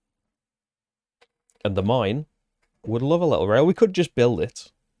 And the mine would love a little rail. We could just build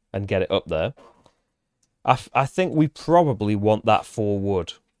it and get it up there. I think we probably want that for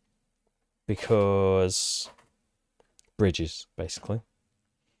wood because bridges, basically.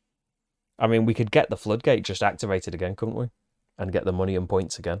 I mean, we could get the floodgate just activated again, couldn't we? And get the money and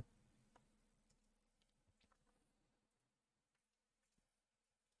points again.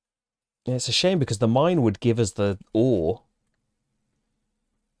 Yeah, it's a shame because the mine would give us the ore.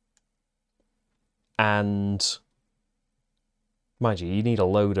 And mind you need a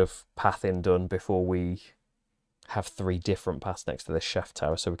load of pathing done before we have 3 different paths next to this chef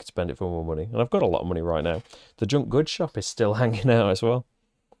tower so we could spend it for more money. And I've got a lot of money right now. The junk goods shop is still hanging out as well.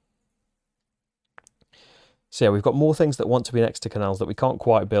 So yeah, we've got more things that want to be next to canals that we can't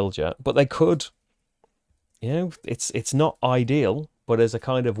quite build yet. But they could, you know, it's not ideal, but as a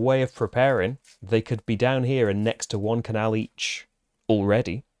kind of way of preparing, they could be down here and next to 1 canal each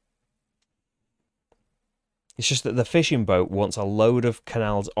already. It's just that the fishing boat wants a load of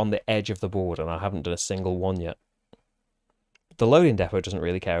canals on the edge of the board, and I haven't done a single one yet. The loading depot doesn't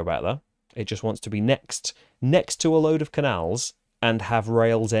really care about that. It just wants to be next to a load of canals and have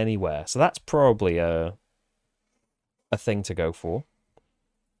rails anywhere. So that's probably a thing to go for.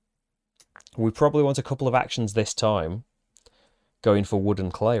 We probably want a couple of actions this time going for wood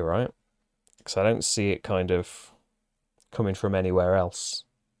and clay, right? Because I don't see it kind of coming from anywhere else.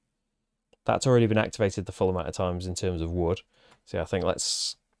 That's already been activated the full amount of times in terms of wood. So yeah, I think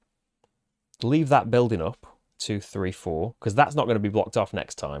let's leave that building up. 2, 3, 4. Because that's not going to be blocked off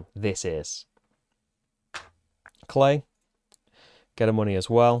next time. This is. Clay. Get a money as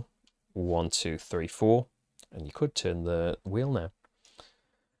well. 1, 2, 3, 4. And you could turn the wheel now.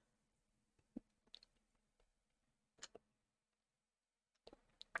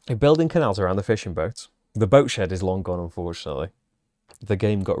 You're building canals around the fishing boat. The boat shed is long gone, unfortunately. The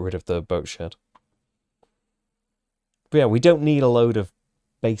game got rid of the boat shed. But yeah, we don't need a load of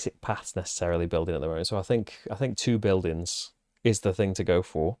basic paths necessarily building at the moment. So I think 2 buildings is the thing to go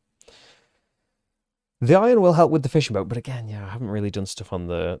for. The iron will help with the fishing boat, but again, yeah, I haven't really done stuff on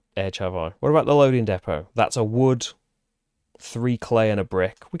the edge, have I? What about the loading depot? That's a wood, 3 clay and a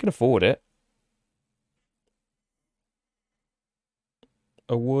brick. We can afford it.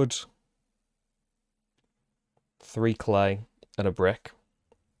 A wood, 3 clay and a brick.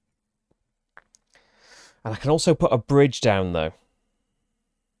 And I can also put a bridge down, though.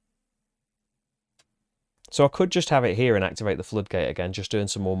 So I could just have it here and activate the floodgate again, just earn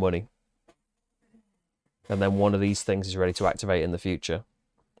some more money. And then one of these things is ready to activate in the future.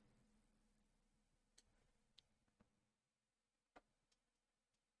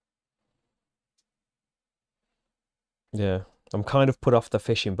 Yeah, I'm kind of put off the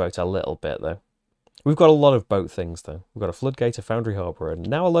fishing boat a little bit, though. We've got a lot of boat things, though. We've got a floodgate, a foundry harbour, and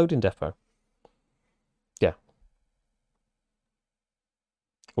now a loading depot. Yeah.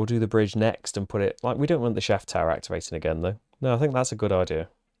 We'll do the bridge next and put it... Like, we don't want the shaft tower activating again, though. No, I think that's a good idea.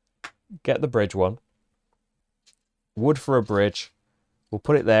 Get the bridge one. Wood for a bridge. We'll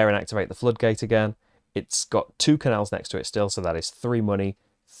put it there and activate the floodgate again. It's got 2 canals next to it still, so that is 3 money,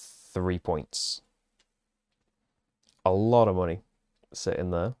 3 points. A lot of money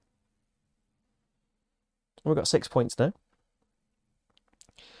sitting there. We've got 6 points now.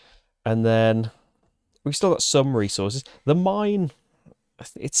 And then we've still got some resources. The mine,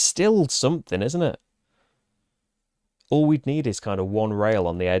 it's still something, isn't it? All we'd need is kind of 1 rail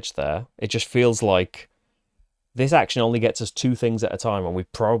on the edge there. It just feels like this action only gets us 2 things at a time, and we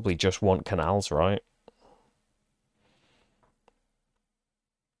probably just want canals, right?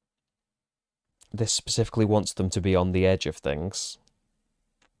 This specifically wants them to be on the edge of things.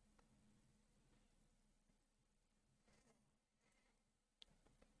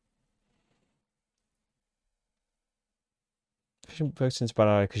 Fishing boating's a bad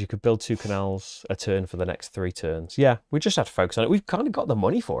idea because you could build 2 canals a turn for the next 3 turns. Yeah, we just have to focus on it. We've kind of got the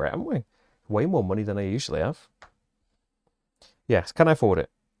money for it, haven't we? Way more money than I usually have. Yes, can I afford it?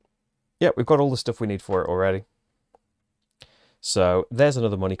 Yeah, we've got all the stuff we need for it already. So there's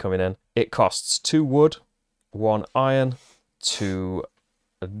another money coming in. It costs 2 wood, 1 iron,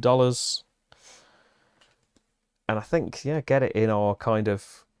 $2. And I think, yeah, get it in our kind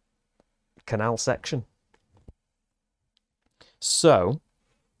of canal section. So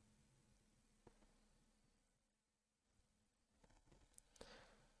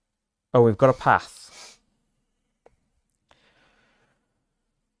oh, we've got a path.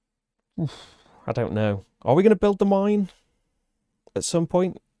 I don't know. Are we going to build the mine at some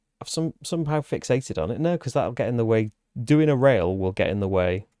point? I've somehow fixated on it. No, because that'll get in the way. Doing a rail will get in the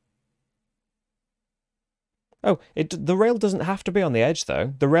way. Oh, the rail doesn't have to be on the edge,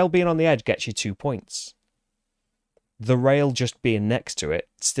 though. The rail being on the edge gets you 2 points. The rail just being next to it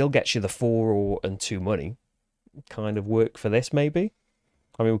still gets you the 4 and 2 money. Kind of work for this, maybe?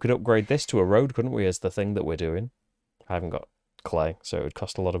 I mean, we could upgrade this to a road, couldn't we, as the thing that we're doing? I haven't got clay, so it would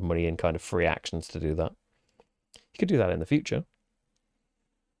cost a lot of money in kind of free actions to do that. You could do that in the future.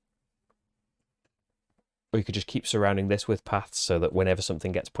 Or you could just keep surrounding this with paths so that whenever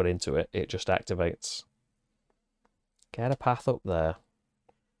something gets put into it, it just activates. Get a path up there.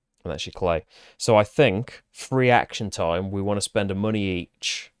 And that's your clay. So I think, free action time, we want to spend a money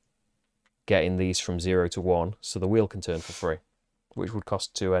each getting these from 0 to 1, so the wheel can turn for free, which would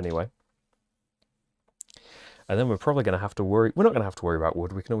cost 2 anyway. And then we're probably going to have to worry... We're not going to have to worry about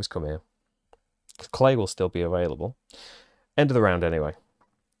wood. We can always come here. Clay will still be available. End of the round anyway.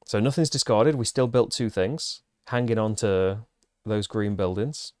 So nothing's discarded. We still built 2 things, hanging on to those green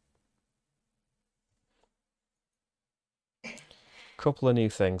buildings. Couple of new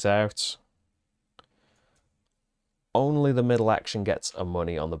things out. Only the middle action gets a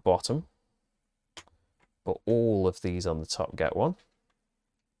money on the bottom, but all of these on the top get 1.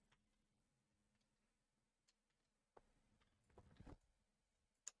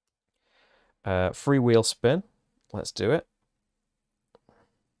 Free wheel spin. Let's do it.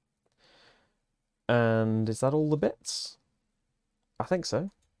 And is that all the bits? I think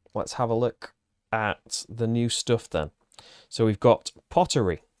so. Let's have a look at the new stuff then. So we've got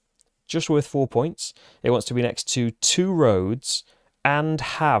pottery, just worth 4 points. It wants to be next to 2 roads and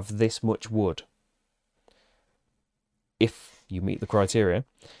have this much wood. If you meet the criteria,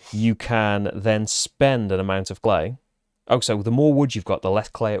 you can then spend an amount of clay. Oh, so the more wood you've got, the less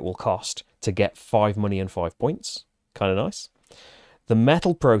clay it will cost to get 5 money and 5 points. Kind of nice. The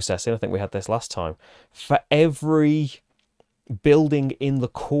metal processing, I think we had this last time. For every building in the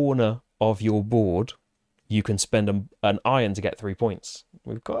corner of your board, you can spend an iron to get 3 points.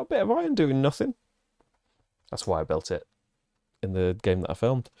 We've got a bit of iron doing nothing. That's why I built it in the game that I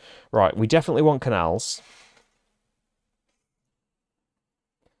filmed. Right, we definitely want canals.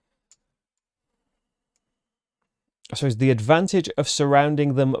 I suppose the advantage of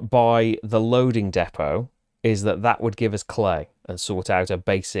surrounding them by the loading depot is that that would give us clay and sort out a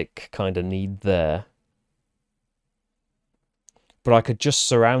basic kind of need there. But I could just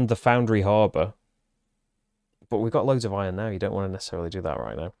surround the foundry harbour. But we've got loads of iron now. You don't want to necessarily do that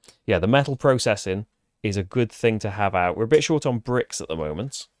right now. Yeah, the metal processing is a good thing to have out. We're a bit short on bricks at the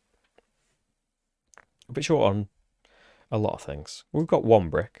moment. A bit short on a lot of things. We've got 1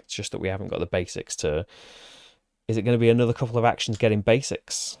 brick. It's just that we haven't got the basics to... Is it going to be another couple of actions getting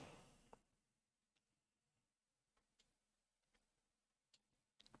basics?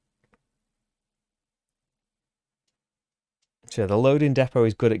 So yeah, the loading depot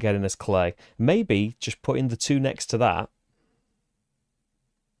is good at getting us clay. Maybe just putting the 2 next to that,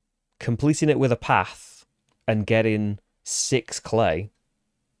 completing it with a path and getting 6 clay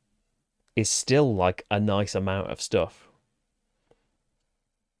is still like a nice amount of stuff.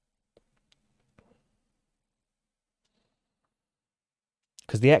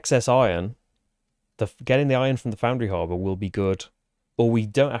 Because the excess iron, getting the iron from the foundry harbour will be good. Or we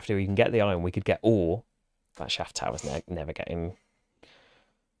don't have to, we can get the iron, we could get ore. That shaft tower's never getting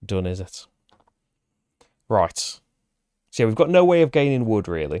done, is it? Right. So yeah, we've got no way of gaining wood,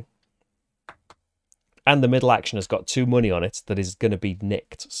 really. And the middle action has got 2 money on it that is going to be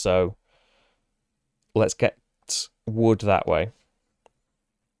nicked. So let's get wood that way.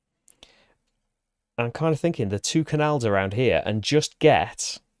 I'm kind of thinking the 2 canals around here and just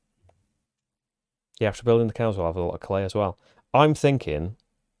get... Yeah, after building the canals, we'll have a lot of clay as well. I'm thinking...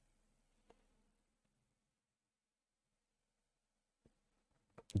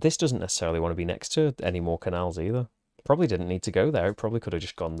 This doesn't necessarily want to be next to any more canals either. Probably didn't need to go there. It probably could have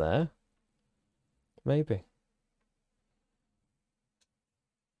just gone there. Maybe.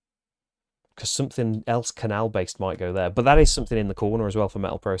 Because something else canal-based might go there. But that is something in the corner as well for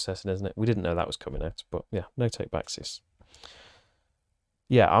metal processing, isn't it? We didn't know that was coming out. But yeah, no take-backsies.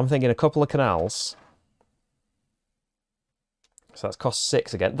 Yeah, I'm thinking a couple of canals. So that's cost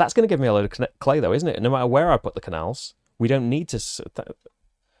 6 again. That's going to give me a load of clay though, isn't it? No matter where I put the canals, we don't need to...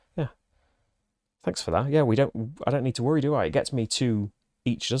 Yeah. Thanks for that. Yeah, I don't need to worry, do I? It gets me 2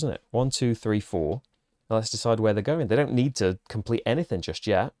 each, doesn't it? 1, 2, 3, 4. Now let's decide where they're going. They don't need to complete anything just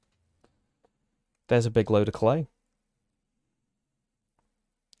yet. There's a big load of clay.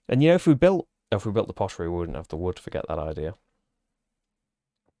 And you know, if we built the pottery, we wouldn't have the wood. Forget that idea.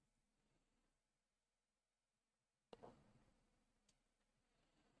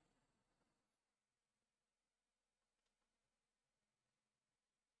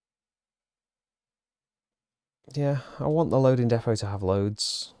 Yeah, I want the loading depot to have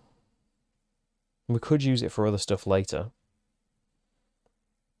loads. We could use it for other stuff later.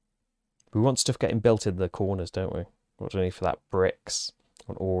 We want stuff getting built in the corners, don't we? What do we need for that? Bricks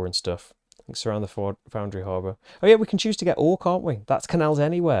and ore and stuff. Surround the foundry harbour. Oh yeah, we can choose to get ore, can't we? That's canals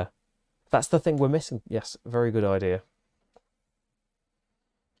anywhere. That's the thing we're missing. Yes, very good idea.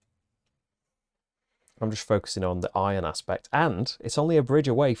 I'm just focusing on the iron aspect. And it's only a bridge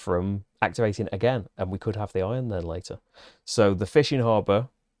away from activating again. And we could have the iron then later. So the fishing harbour,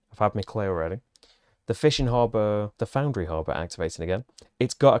 I've had my clay already. The fishing harbour, the foundry harbour activating again.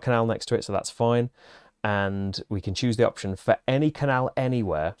 It's got a canal next to it, so that's fine. And we can choose the option for any canal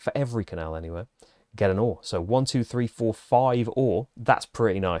anywhere, for every canal anywhere, get an ore. So 1, 2, 3, 4, 5 ore. That's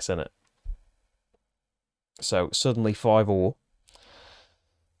pretty nice, isn't it? So suddenly 5 ore.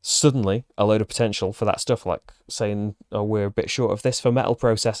 Suddenly a load of potential for that stuff, like saying, oh, we're a bit short of this for metal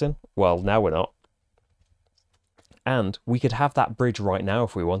processing. Well, now we're not. And we could have that bridge right now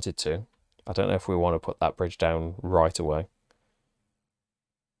if we wanted to. I don't know if we want to put that bridge down right away.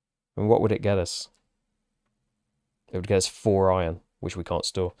 And what would it get us? It would get us 4 iron, which we can't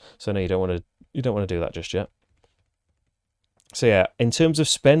store. So no, you don't want to do that just yet. So yeah, in terms of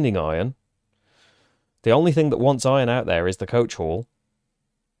spending iron, the only thing that wants iron out there is the coach hall,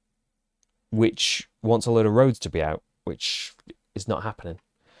 which wants a load of roads to be out, which is not happening.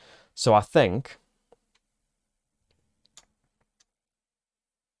 So I think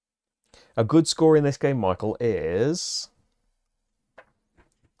A good score in this game, Michael, is...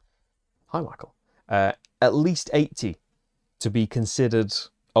 Hi, Michael. At least 80 to be considered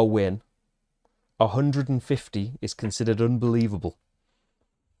a win. 150 is considered unbelievable.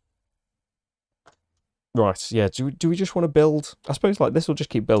 Right, yeah, do we just want to build... I suppose like this will just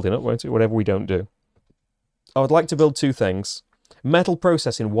keep building up, won't it? Whatever we don't do. I would like to build two things. Metal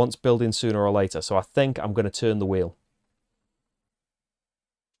processing wants building sooner or later, so I think I'm going to turn the wheel.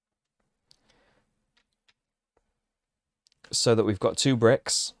 So that we've got 2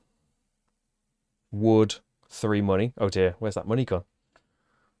 bricks, wood, 3 money. Oh dear, where's that money gone?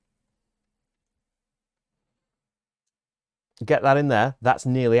 Get that in there. That's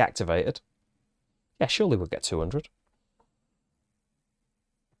nearly activated. Yeah, surely we'll get 200.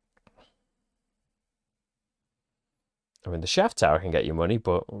 I mean, the shaft tower can get you money,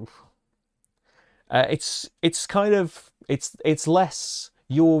 but it's kind of it's less.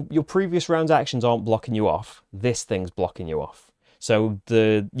 Your previous round's actions aren't blocking you off. This thing's blocking you off. So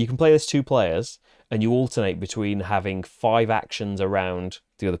you can play this 2 players, and you alternate between having 5 actions around.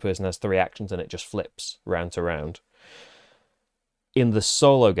 The other person has 3 actions, and it just flips round to round. In the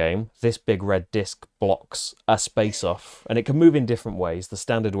solo game, this big red disc blocks a space off, and it can move in different ways. The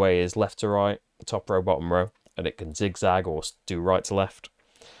standard way is left to right, top row, bottom row, and it can zigzag or do right to left.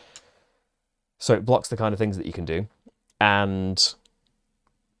 So it blocks the kind of things that you can do. And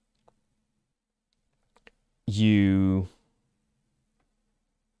you...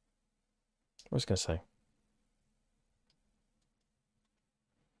 What was I going to say?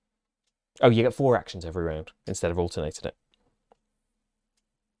 Oh, you get 4 actions every round instead of alternating it.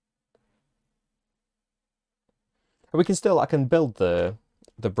 And we can still, I can build the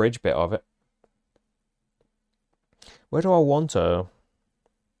bridge bit of it. Where do I want a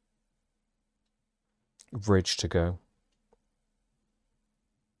bridge to go?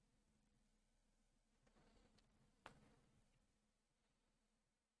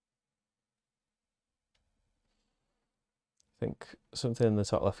 I think something in the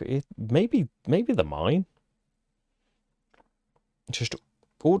top left. Maybe the mine. Just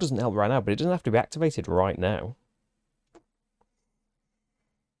ore doesn't help right now, but it doesn't have to be activated right now.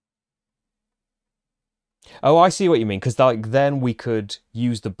 Oh, I see what you mean, because like then we could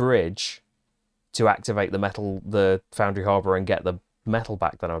use the bridge to activate the Foundry Harbour and get the metal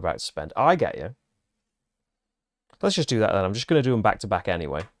back that I'm about to spend. I get you. Let's just do that then. I'm just going to do them back to back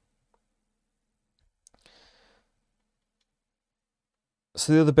anyway.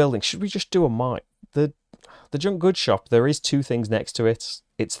 So the other building, should we just do a mine? The junk goods shop, there is 2 things next to it.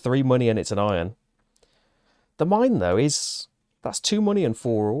 It's 3 money and it's an iron. The mine though that's 2 money and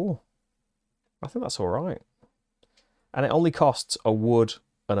 4 ore. I think that's all right. And it only costs a wood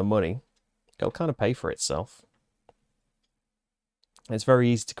and a money. It'll kind of pay for itself. And it's very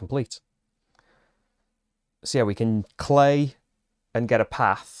easy to complete. So yeah, we can clay and get a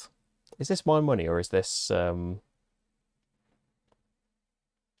path. Is this my money or is this...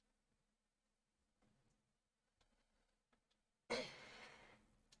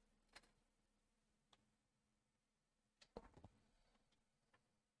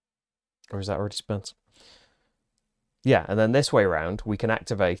 Or is that already spent? Yeah, and then this way around, we can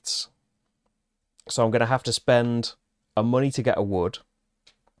activate... So I'm going to have to spend a money to get a wood.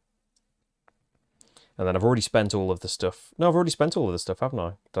 And then I've already spent all of the stuff. No, I've already spent all of the stuff, haven't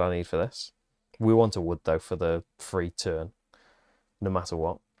I? That I need for this. We want a wood, though, for the free turn. No matter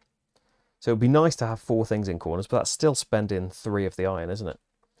what. So it would be nice to have 4 things in corners, but that's still spending 3 of the iron, isn't it?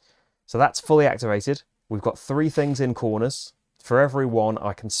 So that's fully activated. We've got 3 things in corners. For every one,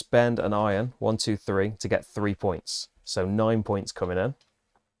 I can spend an iron, 1, 2, 3, to get 3 points. So 9 points coming in.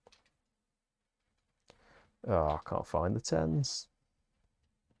 Oh, I can't find the 10s.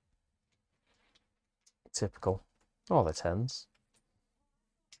 Typical. Oh, the 10s.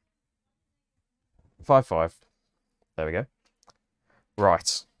 5, 5. There we go.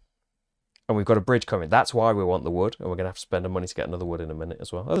 Right. And we've got a bridge coming. That's why we want the wood. And we're going to have to spend the money to get another wood in a minute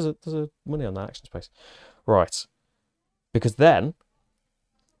as well. Oh, there's a money on that action space. Right. Because then...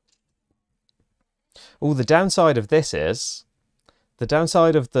 Oh, the downside of this is... The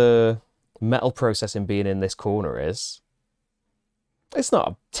downside of the metal processing being in this corner is... It's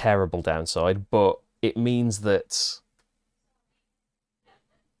not a terrible downside, but it means that...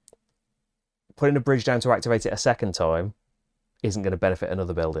 Putting a bridge down to activate it a second time isn't going to benefit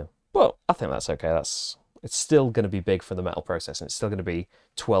another building. But I think that's okay. It's still going to be big for the metal processing. It's still going to be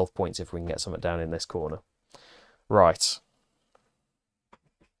 12 points if we can get something down in this corner. Right.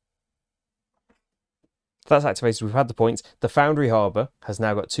 That's activated. We've had the points. The Foundry Harbour has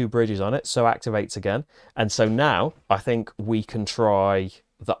now got 2 bridges on it, so activates again. And so now I think we can try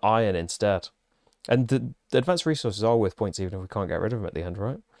the iron instead. And the advanced resources are worth points even if we can't get rid of them at the end,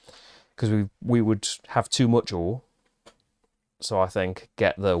 right? Because we would have too much ore. So I think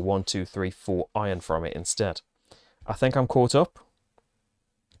get the 1, 2, 3, 4 iron from it instead. I think I'm caught up.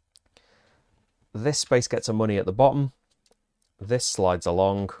 This space gets a money at the bottom. This slides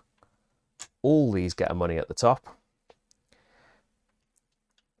along. All these get a money at the top.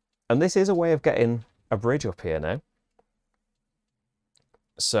 And this is a way of getting a bridge up here now.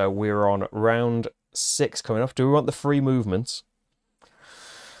 So we're on round 6 coming up. Do we want the free movement?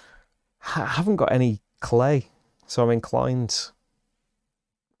 I haven't got any clay, so I'm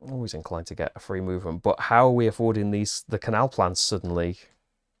always inclined to get a free movement. But how are we affording the canal plans suddenly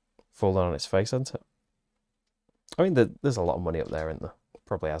falling on its face, hasn't it? I mean, there's a lot of money up there, isn't there?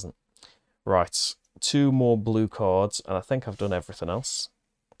 Probably hasn't. Right, 2 more blue cards, and I think I've done everything else.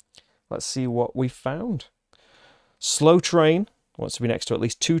 Let's see what we found. Slow train wants to be next to at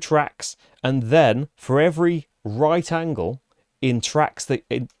least 2 tracks, and then for every right angle in tracks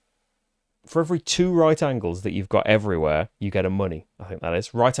for every 2 right angles that you've got everywhere, you get a money. I think that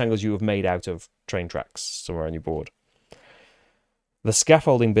is right angles you have made out of train tracks somewhere on your board. The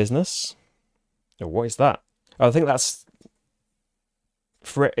scaffolding business. Oh, what is that? Oh, I think that's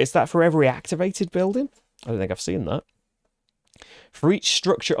is that for every activated building? I don't think I've seen that. For each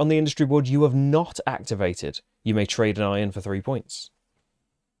structure on the industry board you have not activated, you may trade an iron for 3 points.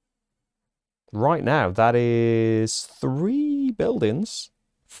 Right now, that is 3 buildings.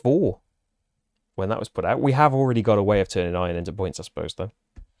 4. When that was put out. We have already got a way of turning iron into points, I suppose, though.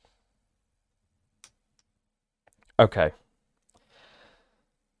 Okay.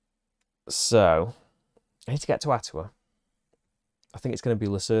 So, I need to get to Atua. I think it's going to be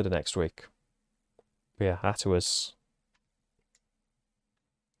Lacerda next week. But yeah, Atua's...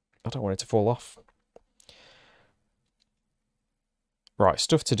 I don't want it to fall off. Right,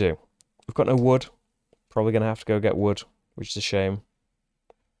 stuff to do. We've got no wood. Probably going to have to go get wood, which is a shame.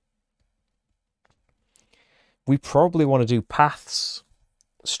 We probably want to do paths,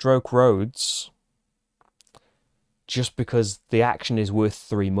 stroke roads, just because the action is worth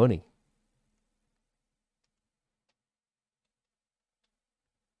 3 money.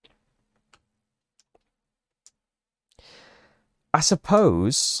 I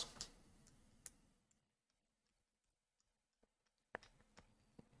suppose...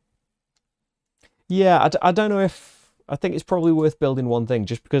 Yeah, I don't know if... I think it's probably worth building one thing,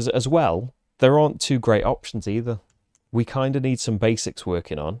 just because, as well, there aren't 2 great options either. We kind of need some basics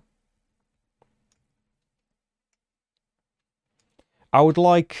working on. I would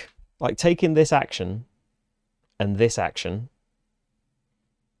like taking this action, and this action,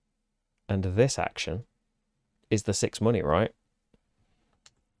 and this action, is the 6 money, right?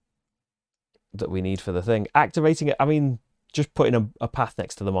 That we need for the thing. Activating it, I mean... Just putting a path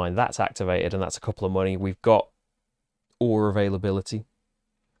next to the mine, that's activated, and that's a couple of money. We've got ore availability.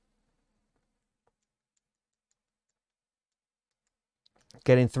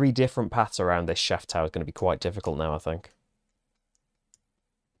 Getting 3 different paths around this shaft tower is going to be quite difficult now, I think.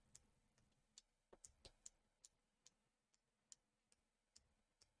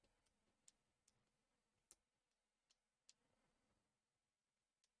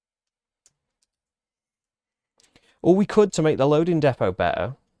 Or we could, to make the loading depot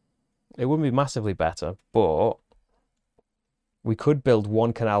better. It wouldn't be massively better, but we could build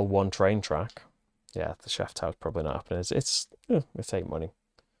 1 canal, 1 train track. Yeah, the shaft tower's probably not happening. It's 8 money.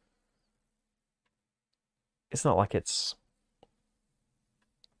 It's not like it's...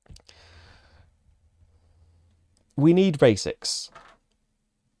 We need basics.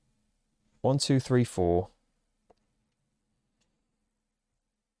 1, 2, 3, 4.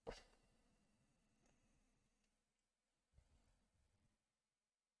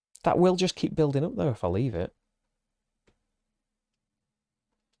 That will just keep building up, though, if I leave it.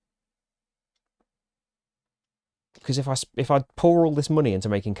 Because if I pour all this money into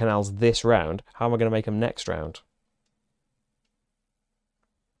making canals this round, how am I going to make them next round?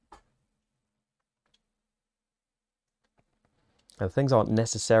 And things aren't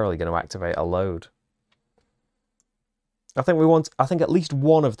necessarily going to activate a load. I think at least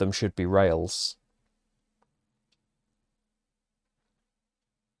one of them should be rails.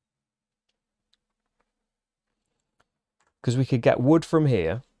 Because we could get wood from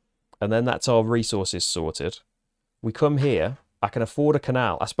here, and then that's our resources sorted. We come here, I can afford a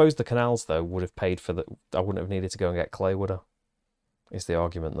canal. I suppose the canals, though, would have paid for the... I wouldn't have needed to go and get clay, would I? Is the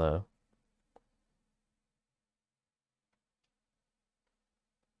argument there.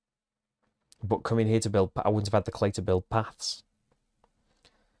 But coming here to build... I wouldn't have had the clay to build paths.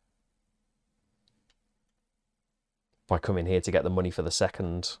 by coming here to get the money for the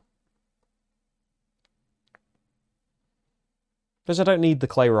second. Because I don't need the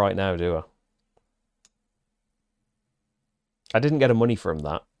clay right now, do I? I didn't get a money from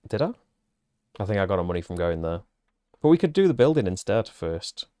that, did I? I think I got a money from going there. But we could do the building instead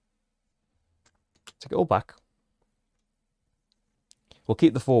first. Take it all back. We'll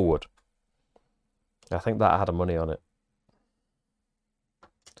keep the 4 wood. I think that had a money on it.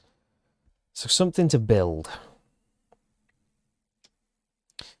 So something to build.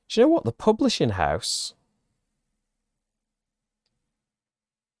 Do you know what? The publishing house...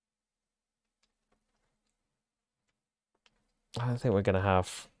 I think we're going to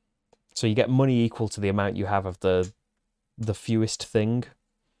have... So you get money equal to the amount you have of the fewest thing.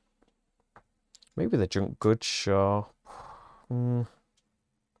 Maybe the junk goods shop. We're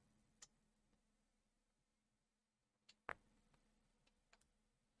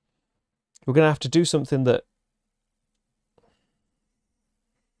going to have to do something that...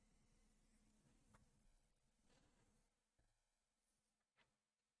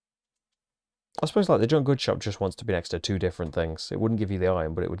 I suppose like the junk goods shop just wants to be next to 2 different things. It wouldn't give you the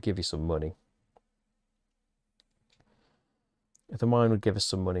iron, but it would give you some money. The mine would give us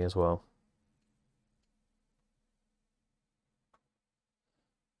some money as well.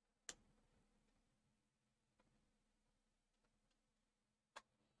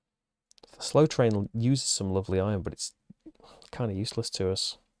 The slow train uses some lovely iron, but it's kind of useless to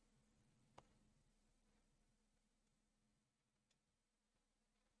us.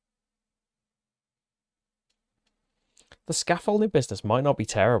 The scaffolding business might not be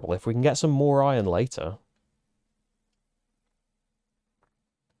terrible if we can get some more iron later.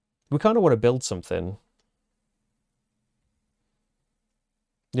 We kind of want to build something.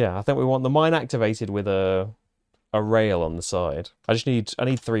 Yeah, I think we want the mine activated with a rail on the side. I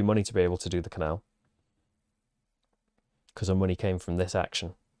need 3 money to be able to do the canal. Because our money came from this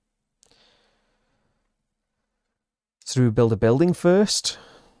action. So do we build a building first?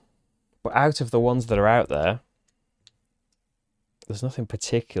 But out of the ones that are out there, there's nothing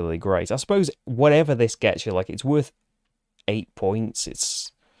particularly great. I suppose whatever this gets you, like it's worth 8 points.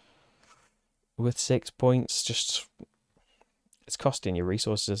 It's worth 6 points. Just, it's costing you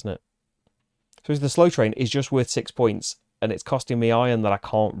resources, isn't it? So the slow train is just worth 6 points, and it's costing me iron that I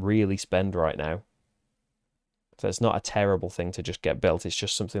can't really spend right now. So it's not a terrible thing to just get built. It's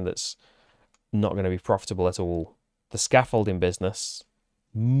just something that's not going to be profitable at all. The scaffolding business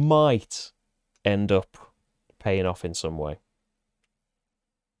might end up paying off in some way.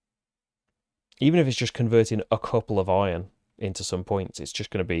 Even if it's just converting a couple of iron into some points, it's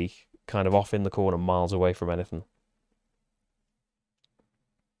just going to be kind of off in the corner, miles away from anything.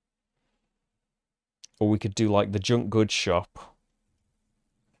 Or we could do like the junk goods shop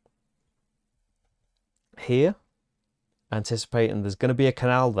here, anticipating there's going to be a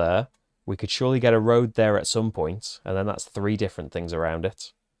canal there. We could surely get a road there at some point, and then that's 3 different things around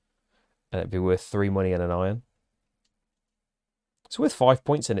it. And it'd be worth 3 money and an iron. It's worth 5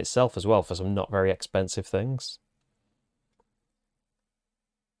 points in itself as well for some not very expensive things.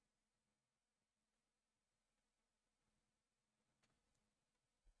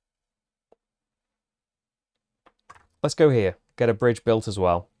 Let's go here. Get a bridge built as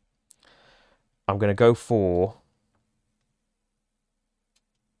well. I'm going to go for...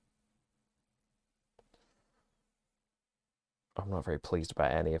 I'm not very pleased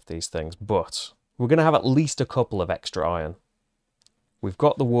about any of these things, but we're going to have at least a couple of extra iron. We've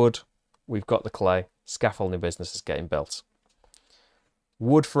got the wood, we've got the clay. Scaffolding business is getting built.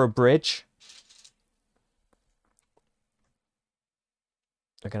 Wood for a bridge.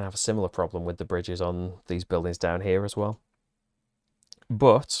 We're going to have a similar problem with the bridges on these buildings down here as well.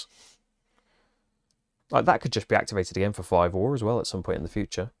 But like that could just be activated again for 5 ore as well at some point in the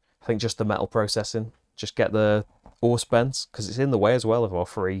future. I think just the metal processing, just get the ore spent, because it's in the way as well of our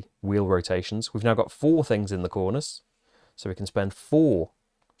 3 wheel rotations. We've now got 4 things in the corners, so we can spend 4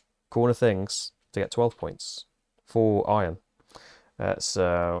 corner things to get 12 points. 4 iron.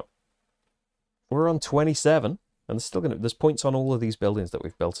 So we're on 27, and there's points on all of these buildings that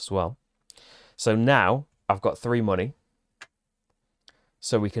we've built as well. So now I've got 3 money,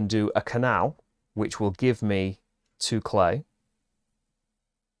 so we can do a canal, which will give me 2 clay.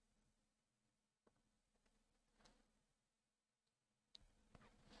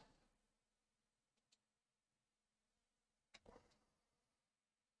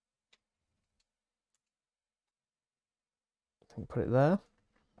 Put it there.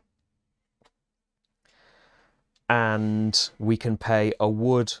 And we can pay a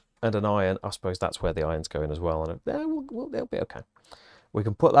wood and an iron. I suppose that's where the iron's going as well. And it'll be okay. We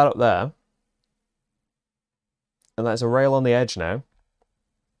can put that up there. And that's a rail on the edge now.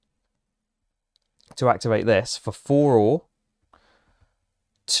 To activate this for 4 ore,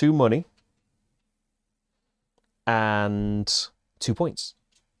 2 money, and 2 points.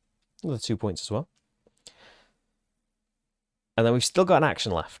 Another 2 points as well. And then we've still got an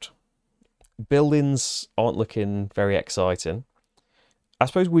action left. Buildings aren't looking very exciting. I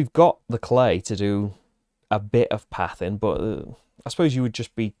suppose we've got the clay to do a bit of pathing, but I suppose you would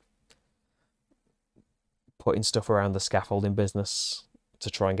just be putting stuff around the scaffolding business to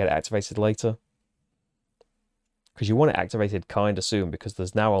try and get it activated later. Because you want it activated kind of soon, because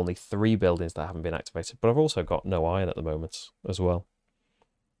there's now only 3 buildings that haven't been activated. But I've also got no iron at the moment as well.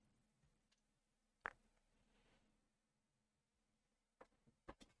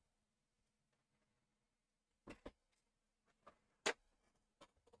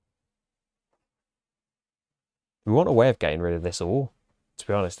 We want a way of getting rid of this ore, to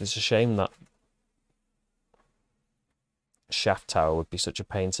be honest. It's a shame that shaft tower would be such a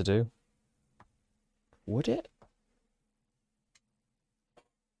pain to do. Would it?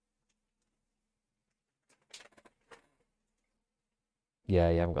 Yeah,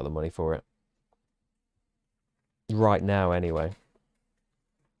 you haven't got the money for it. Right now, anyway.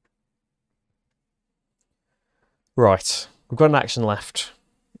 Right. We've got an action left.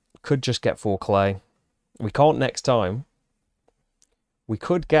 Could just get 4 clay. We can't next time. We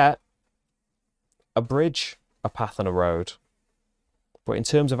could get a bridge, a path, and a road. But in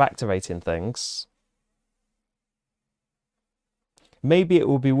terms of activating things, maybe it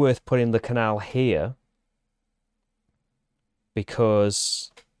would be worth putting the canal here, because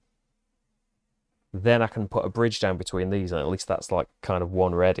then I can put a bridge down between these, and at least that's like kind of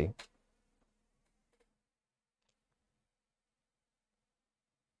one ready.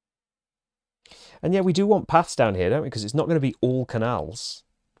 And yeah, we do want paths down here, don't we? Because it's not going to be all canals.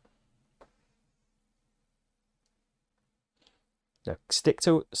 No, stick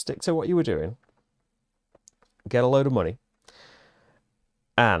to what you were doing. Get a load of money.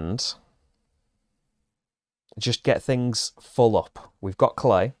 And just get things full up. We've got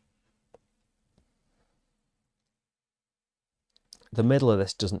clay. The middle of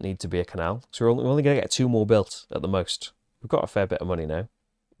this doesn't need to be a canal. So we're only going to get 2 more built at the most. We've got a fair bit of money now.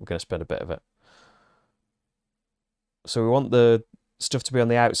 We're going to spend a bit of it. So we want the stuff to be on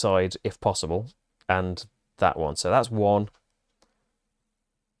the outside if possible. And that one. So that's 1.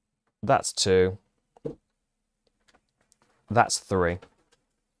 That's 2. That's 3.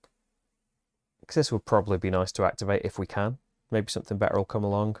 Because this would probably be nice to activate if we can. Maybe something better will come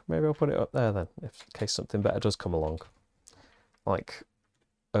along. Maybe I'll put it up there then, in case something better does come along. Like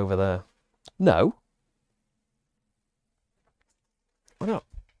over there. No. Why not?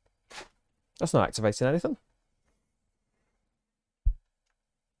 That's not activating anything.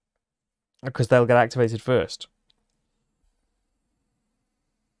 Because they'll get activated first.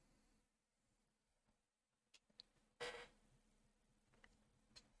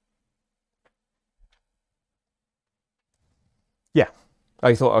 Yeah. Oh,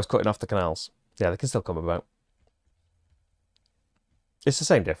 you thought I was cutting off the canals? Yeah, they can still come about. It's the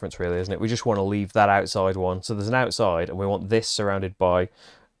same difference, really, isn't it? We just want to leave that outside one. So there's an outside, and we want this surrounded by...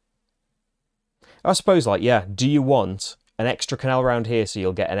 I suppose, like, yeah, do you want an extra canal around here so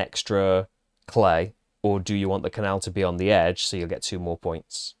you'll get an extra clay? Or do you want the canal to be on the edge so you'll get 2 more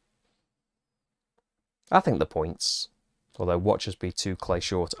points? I think the points. Although watch us be 2 clay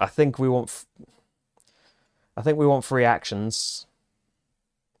short. I think we want 3 actions.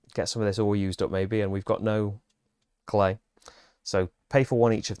 Get some of this all used up maybe, and we've got no clay. So pay for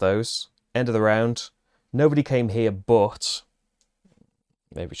 1 each of those. End of the round. Nobody came here, but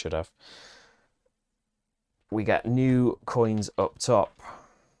maybe should have. We get new coins up top.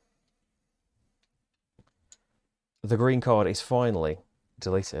 The green card is finally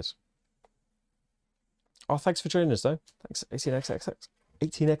deleted. Oh, thanks for joining us though. Thanks, 18xxx.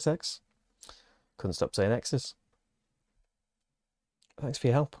 18xx. Couldn't stop saying X's. Thanks for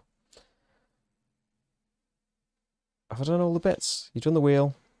your help. Have I done all the bits? You've done the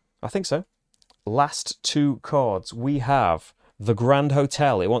wheel? I think so. Last 2 cards. We have the Grand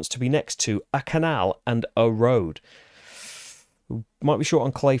Hotel. It wants to be next to a canal and a road. Might be short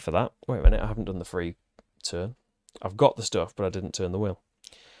on clay for that. Wait a minute, I haven't done the free turn. I've got the stuff, but I didn't turn the wheel.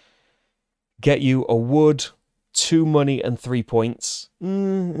 Get you a wood, 2 money and 3 points.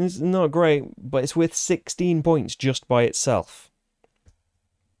 It's not great, but it's worth 16 points just by itself.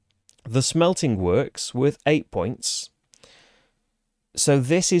 The smelting works worth 8 points. So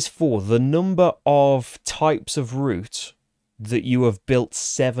this is for the number of types of route that you have built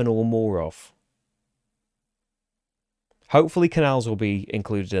 7 or more of. Hopefully canals will be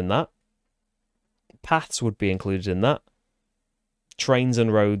included in that. paths would be included in that. Trains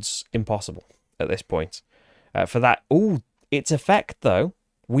and roads, impossible at this point. For that, its effect though,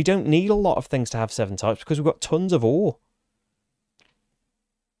 we don't need a lot of things to have 7 types because we've got tons of ore.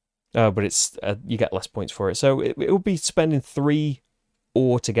 But it's you get less points for it. So it would be spending 3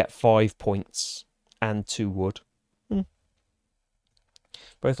 ore to get 5 points and 2 wood.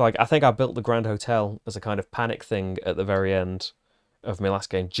 Both I think I built the Grand Hotel as a kind of panic thing at the very end of my last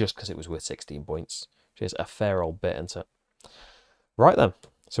game just because it was worth 16 points, which is a fair old bit, isn't it? Right then.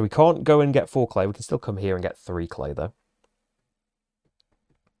 So we can't go and get 4 clay. We can still come here and get 3 clay though.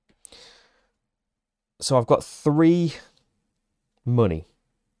 So I've got 3 money.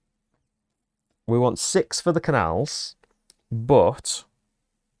 We want 6 for the canals, but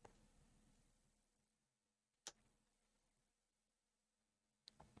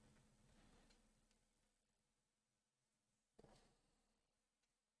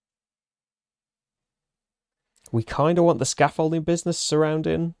we kind of want the scaffolding business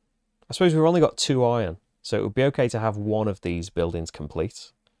surrounding. I suppose we've only got 2 iron, so it would be okay to have one of these buildings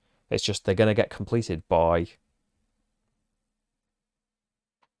complete. It's just they're going to get completed by...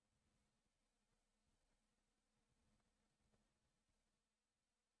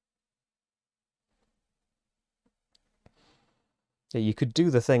 Yeah, you could do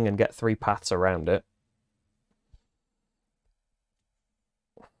the thing and get 3 paths around it.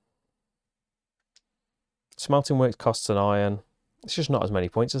 Smelting works costs an iron. It's just not as many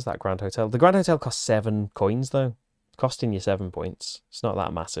points as that Grand Hotel. The Grand Hotel costs 7 coins, though. It's costing you 7 points. It's not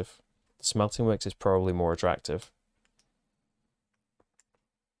that massive. The smelting works is probably more attractive.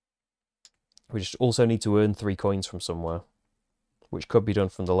 We just also need to earn 3 coins from somewhere, which could be done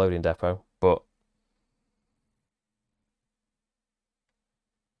from the loading depot, but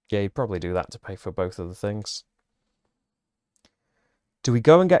yeah, you'd probably do that to pay for both of the things. Do we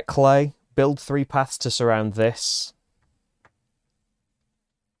go and get clay, build 3 paths to surround this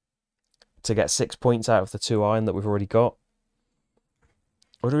to get 6 points out of the 2 iron that we've already got?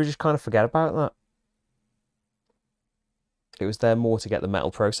 Or do we just kind of forget about that? It was there more to get the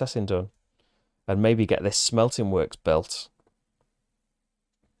metal processing done and maybe get this smelting works built,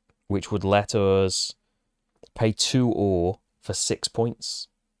 which would let us pay 2 ore for 6 points.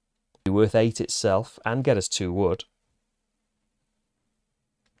 Be worth 8 itself and get us 2 wood.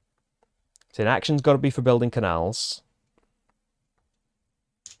 So an action's got to be for building canals.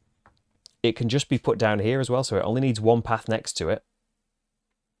 It can just be put down here as well, so it only needs 1 path next to it,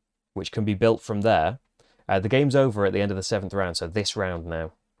 which can be built from there. The game's over at the end of the 7th round, so this round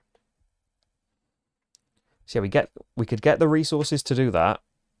now. So yeah, we could get the resources to do that,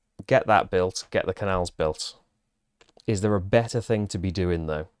 get that built, get the canals built. Is there a better thing to be doing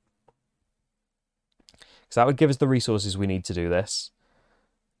though? Because that would give us the resources we need to do this.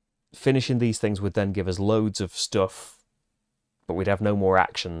 Finishing these things would then give us loads of stuff, but we'd have no more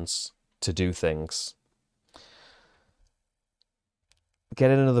actions to do things.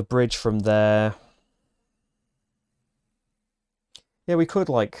 Get another bridge from there. Yeah, we could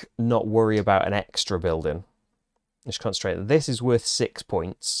like not worry about an extra building. Just concentrate. This is worth 6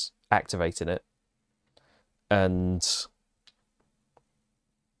 points, activating it. And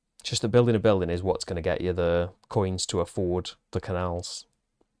just the building a building is what's going to get you the coins to afford the canals.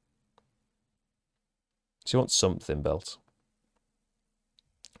 So you want something built.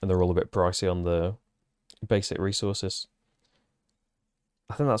 And they're all a bit pricey on the basic resources.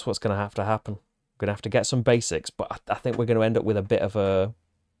 I think that's what's going to happen. We're going to have to get some basics, but I think we're going to end up with a bit of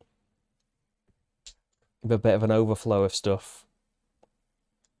an overflow of stuff.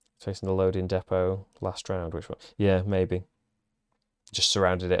 Facing the loading depot last round, which one? Yeah, maybe. Just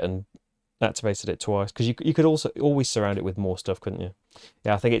surrounded it and activated it twice. Because you could also always surround it with more stuff, couldn't you?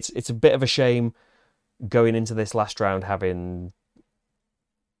 Yeah, I think it's a bit of a shame going into this last round having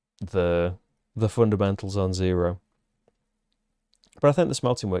the fundamentals on 0. But I think the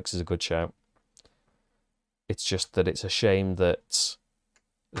smelting works is a good shout. It's just that it's a shame that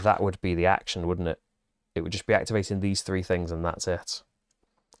that would be the action, wouldn't it? It would just be activating these 3 things and that's it.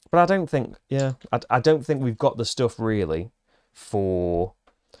 But I don't think, yeah, I don't think we've got the stuff really for...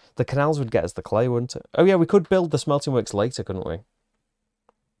 The canals would get us the clay, wouldn't it? Oh yeah, we could build the smelting works later, couldn't we?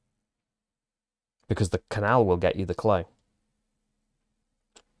 Because the canal will get you the clay.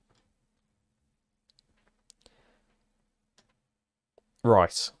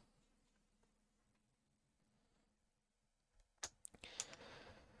 Right.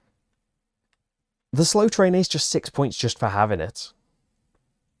 The slow train is just 6 points just for having it.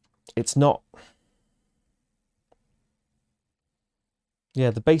 It's not... Yeah,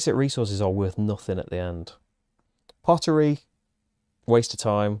 the basic resources are worth nothing at the end. Pottery, waste of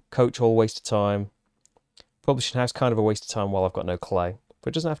time. Coach hall, waste of time. Publishing house, kind of a waste of time while I've got no clay. But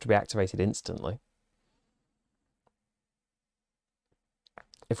it doesn't have to be activated instantly.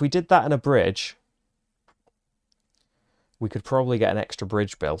 If we did that in a bridge, we could probably get an extra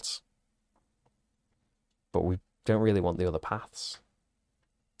bridge built. But we don't really want the other paths.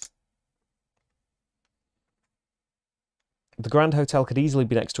 The Grand Hotel could easily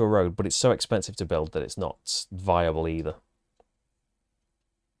be next to a road, but it's so expensive to build that it's not viable either.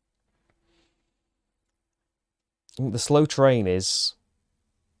 The slow train is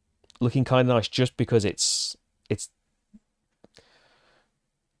looking kind of nice just because it's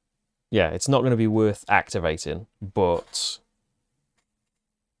not going to be worth activating, but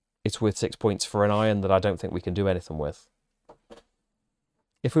it's worth 6 points for an iron that I don't think we can do anything with.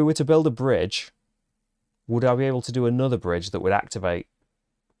 If we were to build a bridge, would I be able to do another bridge that would activate?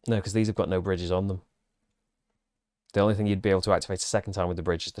 No, because these have got no bridges on them. The only thing you'd be able to activate a second time with the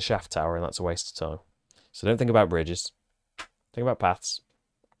bridge is the shaft tower, and that's a waste of time. So don't think about bridges. Think about paths.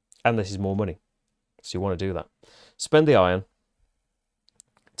 And this is more money. So you want to do that. Spend the iron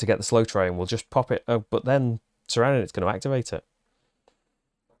to get the slow train. We'll just pop it. Oh, but then surrounding it's going to activate it.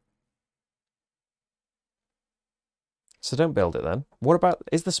 So don't build it then. What about,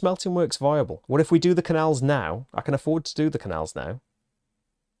 is the smelting works viable? What if we do the canals now? I can afford to do the canals now. And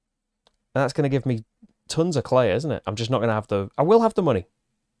that's going to give me tons of clay, isn't it? I'm just not going to have the... I will have the money.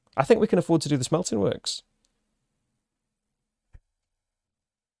 I think we can afford to do the smelting works.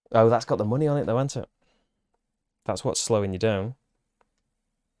 Oh, that's got the money on it though, hasn't it? That's what's slowing you down.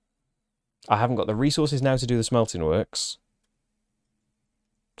 I haven't got the resources now to do the smelting works.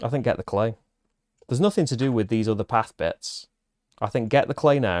 I think get the clay. There's nothing to do with these other path bits. I think get the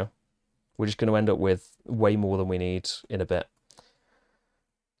clay now. We're just going to end up with way more than we need in a bit.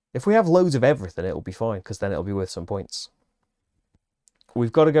 If we have loads of everything, it'll be fine, because then it'll be worth some points.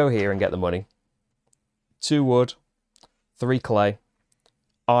 We've got to go here and get the money. 2 wood, 3 clay,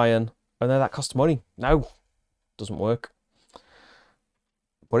 iron. Oh no, that costs money. No, doesn't work.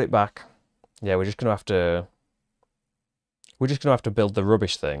 Put it back. Yeah, we're just gonna have to build the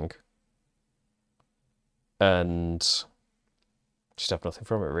rubbish thing. And just have nothing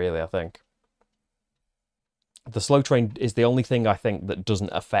from it really, I think. The slow train is the only thing I think that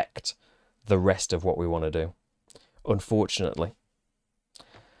doesn't affect the rest of what we want to do. Unfortunately.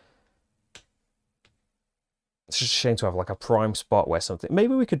 It's just a shame to have like a prime spot where something...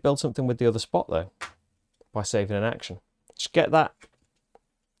 Maybe we could build something with the other spot though. By saving an action. Just get that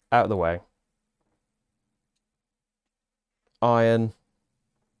out of the way. Iron.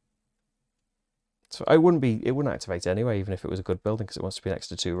 So it wouldn't activate anyway, even if it was a good building, because it wants to be next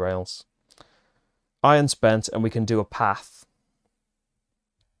to 2 rails. Iron spent, and we can do a path.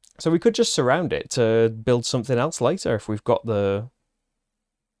 So we could just surround it to build something else later if we've got the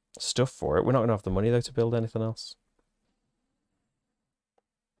stuff for it. We're not going to have the money, though, to build anything else.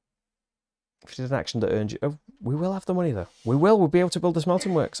 If you did an action that earned you... Oh, we will have the money, though. We'll be able to build the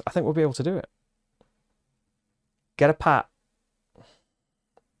smelting works. I think we'll be able to do it. Get a pat.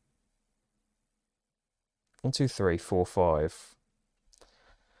 1, 2, 3, 4, 5.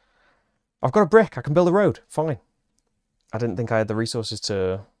 I've got a brick. I can build a road. Fine. I didn't think I had the resources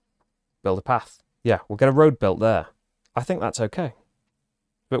to build a path. Yeah, we'll get a road built there. I think that's okay. A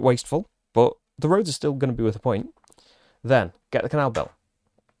bit wasteful, but the roads are still going to be worth a point. Then, get the canal built.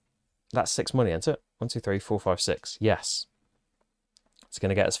 That's 6 money, isn't it? 1, 2, 3, 4, 5, 6. Yes. It's going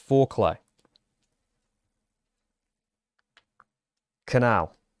to get us 4 clay.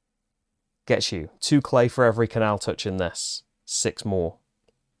 Canal. Gets you 2 clay for every canal touching this. 6 more.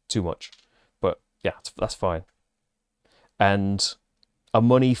 Too much. But yeah, that's fine. And a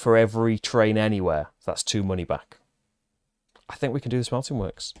money for every train anywhere. That's 2 money back. I think we can do the smelting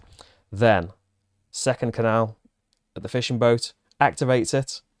works. Then, second canal at the fishing boat. Activates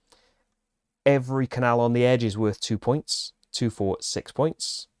it. Every canal on the edge is worth 2 points. 2, 4, 6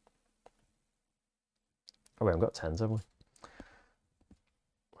 points. Oh, we haven't got 10s, have we?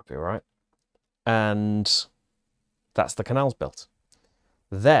 That'll be alright. And that's the canals built.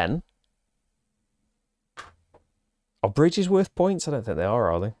 Then, are bridges worth points? I don't think they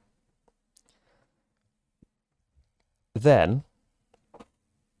are they? Then,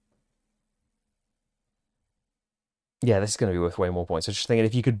 yeah, this is going to be worth way more points. So just thinking,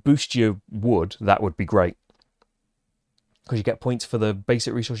 if you could boost your wood, that would be great. Because you get points for the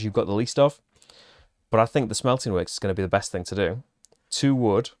basic resource you've got the least of. But I think the smelting works is going to be the best thing to do. 2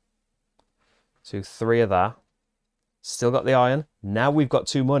 wood. 2, 3 of that. Still got the iron. Now we've got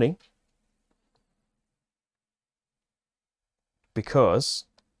 2 money. Because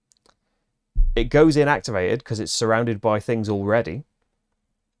it goes in activated because it's surrounded by things already.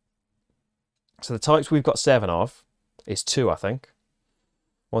 So the types we've got 7 of is 2, I think.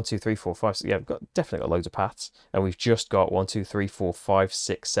 1, 2, 3, 4, 5, 6. Yeah, we've definitely got loads of paths. And we've just got 1, 2, 3, 4, 5,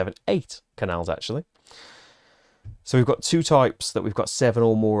 6, 7, 8 canals, actually. So we've got 2 types that we've got 7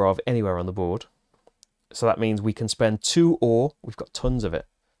 or more of anywhere on the board. So that means we can spend 2 ore, we've got tons of it,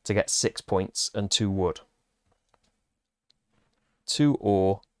 to get 6 points and 2 wood. 2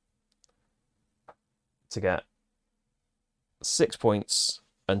 ore to get 6 points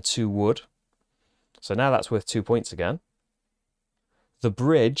and 2 wood. So now that's worth 2 points again. The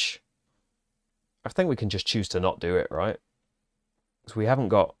bridge, I think we can just choose to not do it, right? Because we haven't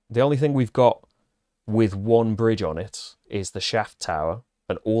got, the only thing we've got with 1 bridge on it is the shaft tower,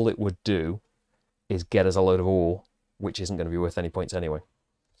 and all it would do is get us a load of ore, which isn't going to be worth any points anyway.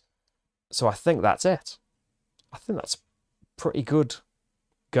 So I think that's it. I think that's pretty good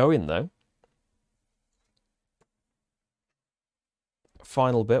going, though.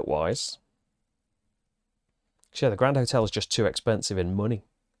 Final bit wise, yeah, the Grand Hotel is just too expensive in money.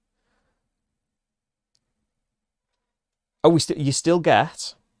 Oh, you still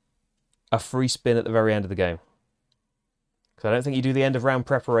get a free spin at the very end of the game. Because I don't think you do the end of round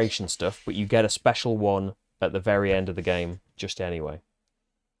preparation stuff, but you get a special one at the very end of the game just anyway.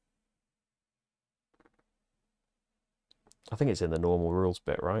 I think it's in the normal rules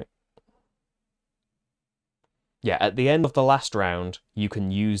bit, right? Yeah, at the end of the last round, you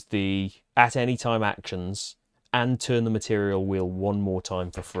can use the at any time actions and turn the material wheel 1 more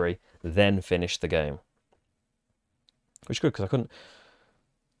time for free, then finish the game. Which is good, because I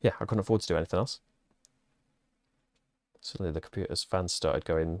couldn't afford to do anything else. Suddenly the computer's fans started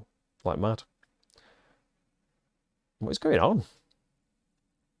going like mad. What is going on?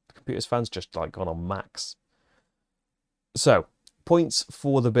 The computer's fans just like gone on max. So, points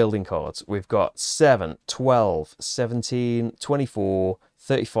for the building cards. We've got 7, 12, 17, 24,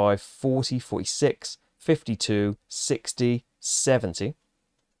 35, 40, 46, 52, 60, 70.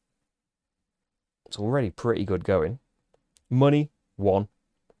 It's already pretty good going. Money, 1.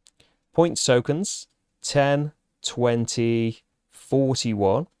 Points tokens, 10, 20,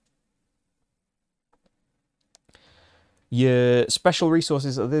 41. Your special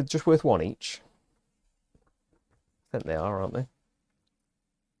resources, are they just worth 1 each? I think they are, aren't they?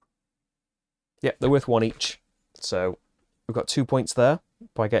 Yep, they're worth 1 each. So we've got 2 points there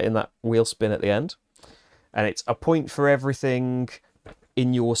by getting that wheel spin at the end. And it's a point for everything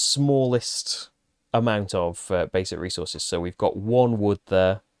in your smallest amount of basic resources. So we've got 1 wood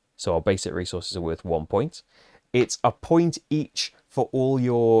there. So our basic resources are worth 1 point. It's a point each for all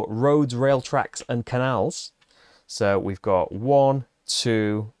your roads, rail tracks, and canals. So we've got 1,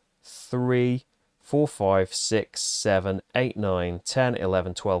 2, 3, 4, 5, 6, 7, 8, 9, 10,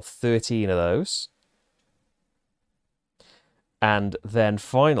 11, 12, 13 of those. And then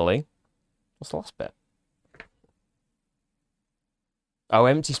finally, what's the last bit? Oh,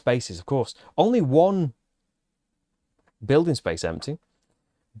 empty spaces, of course. Only 1 building space empty.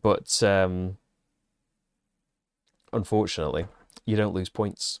 But unfortunately, you don't lose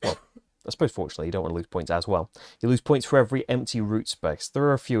points. Well, I suppose fortunately, you don't want to lose points as well. You lose points for every empty root space. There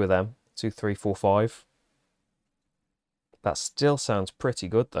are a few of them. 2, 3, 4, 5. That still sounds pretty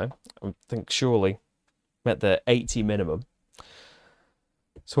good, though. I think surely met the 80 minimum.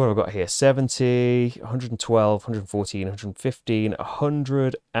 So what have I got here? 70, 112, 114, 115,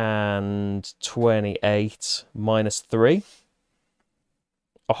 128 minus 3.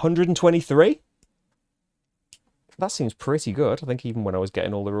 123? That seems pretty good. I think even when I was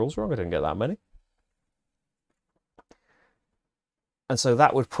getting all the rules wrong, I didn't get that many. And so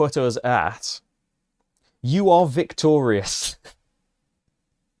that would put us at... You are victorious.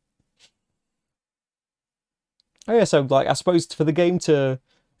 Oh yeah, so like I suppose for the game to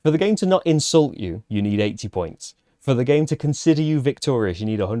not insult you, you need 80 points. For the game to consider you victorious, you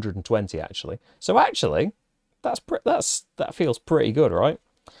need 120 actually. So actually, that feels pretty good, right?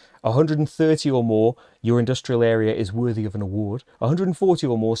 130 or more, your industrial area is worthy of an award. 140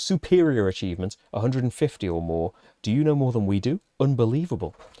 or more, superior achievement. 150 or more, do you know more than we do?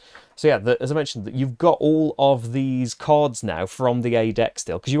 Unbelievable. So yeah, as I mentioned, you've got all of these cards now from the A deck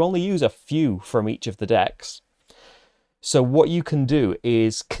still, because you only use a few from each of the decks. So what you can do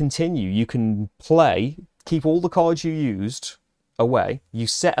is continue. You can play, keep all the cards you used away. You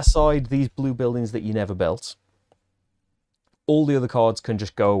set aside these blue buildings that you never built. All the other cards can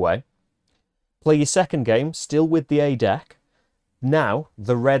just go away. Play your second game, still with the A deck. Now,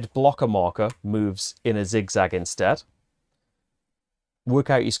 the red blocker marker moves in a zigzag instead.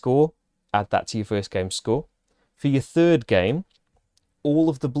 Work out your score, add that to your first game's score. For your third game, all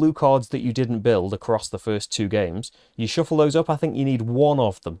of the blue cards that you didn't build across the first 2 games, you shuffle those up. I think you need 1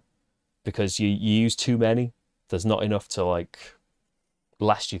 of them because you use too many. There's not enough to like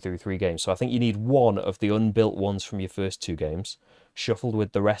last you through 3 games. So I think you need one of the unbuilt ones from your first 2 games, shuffled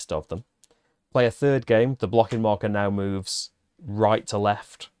with the rest of them. Play a third game. The blocking marker now moves right to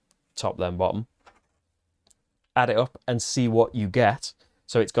left, top then bottom. Add it up and see what you get.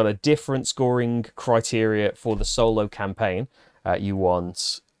 So it's got a different scoring criteria for the solo campaign. You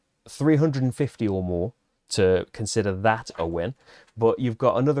want 350 or more to consider that a win. But you've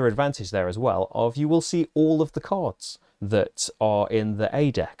got another advantage there as well of you will see all of the cards that are in the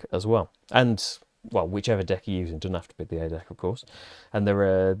A deck as well. And, well, whichever deck you're using, doesn't have to be the A deck, of course. And there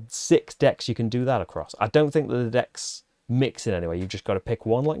are 6 decks you can do that across. I don't think that the decks mix in anyway. You've just got to pick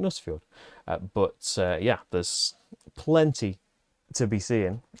one like Nusfjord. Yeah, there's plenty to be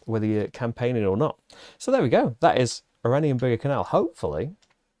seeing, whether you're campaigning or not. So there we go. That is Oranienburger Kanal. Hopefully,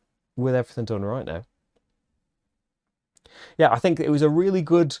 with everything done right now. Yeah, I think it was a really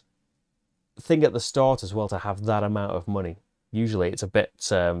good thing at the start as well to have that amount of money. Usually it's a bit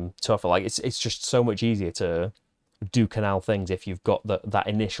tougher. Like it's just so much easier to do canal things if you've got that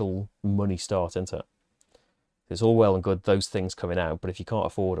initial money start into it. It's all well and good those things coming out, but if you can't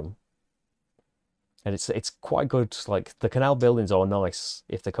afford them, and it's quite good. Like the canal buildings are nice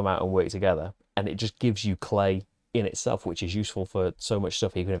if they come out and work together, and it just gives you clay in itself, which is useful for so much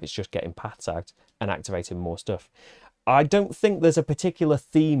stuff, even if it's just getting paths out and activating more stuff. I don't think there's a particular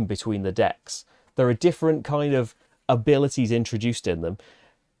theme between the decks. There are different kind of abilities introduced in them.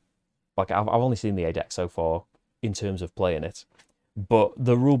 Like I've only seen the A deck so far in terms of playing it, but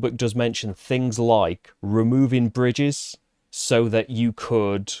the rulebook does mention things like removing bridges so that you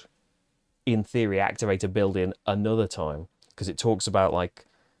could, in theory, activate a building another time, because it talks about like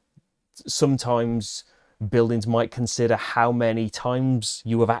sometimes buildings might consider how many times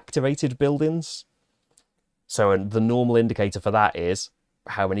you have activated buildings. So the normal indicator for that is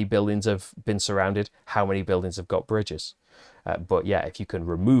how many buildings have been surrounded, how many buildings have got bridges. But yeah, if you can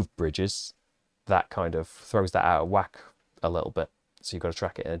remove bridges, that kind of throws that out of whack a little bit. So you've got to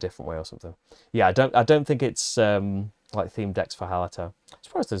track it in a different way or something. Yeah, I don't think it's like themed decks for Hallertau. I'm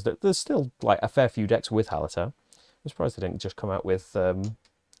surprised there's still like a fair few decks with Hallertau. I'm surprised they didn't just come out with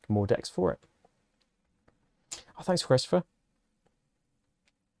more decks for it. Oh, thanks, Christopher.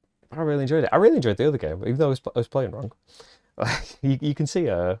 I really enjoyed it. I really enjoyed the other game, even though I was playing wrong. You can see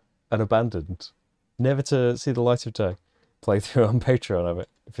an abandoned, never to see the light of day playthrough on Patreon of it,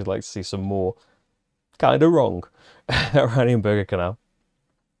 if you'd like to see some more kind of wrong Oranienburger Kanal.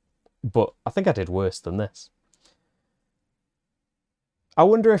 But I think I did worse than this. I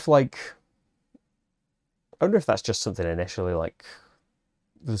wonder if that's just something initially, like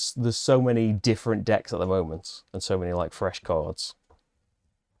there's so many different decks at the moment and so many like fresh cards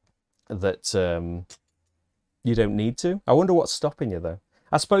that you don't need to. I wonder what's stopping you though.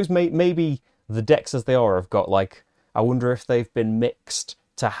 I suppose maybe the decks as they are have got like, I wonder if they've been mixed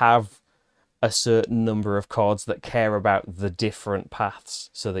to have a certain number of cards that care about the different paths,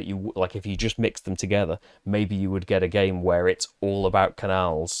 so that you, like if you just mix them together, maybe you would get a game where it's all about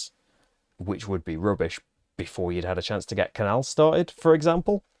canals, which would be rubbish before you'd had a chance to get canals started, for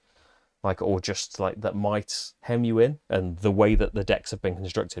example. Like, or just like that might hem you in, and the way that the decks have been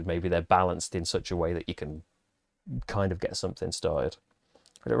constructed, maybe they're balanced in such a way that you can kind of get something started.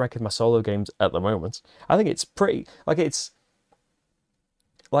 I don't reckon my solo games at the moment. I think it's pretty, like it's,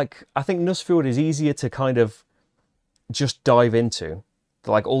 like, I think Nusfjord is easier to kind of just dive into.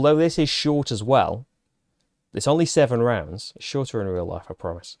 Like, although this is short as well, it's only 7 rounds. It's shorter in real life, I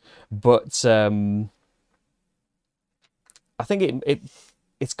promise. But I think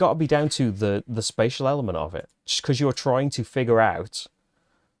it's got to be down to the spatial element of it. Just because you're trying to figure out,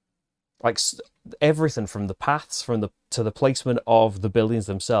 like, everything from the paths, to the placement of the buildings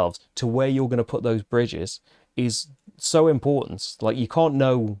themselves, to where you're going to put those bridges is so important. Like, you can't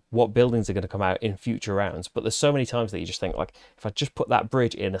know what buildings are going to come out in future rounds, but there's so many times that you just think, like, if I just put that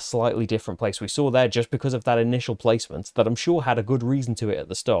bridge in a slightly different place, we saw there just because of that initial placement that I'm sure had a good reason to it at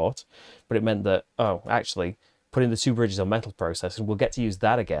the start, but it meant that, oh, actually putting the 2 bridges on mental process, and we'll get to use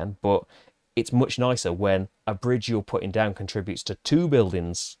that again, but it's much nicer when a bridge you're putting down contributes to 2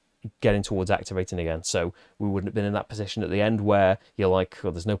 buildings getting towards activating again. So we wouldn't have been in that position at the end where you're like,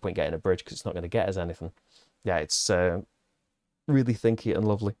 well, there's no point getting a bridge because it's not going to get us anything. Yeah, it's really thinky and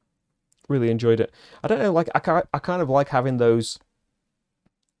lovely. Really enjoyed it. I don't know, like, I kind of like having those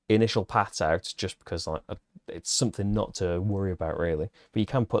initial paths out just because, like, it's something not to worry about really. But you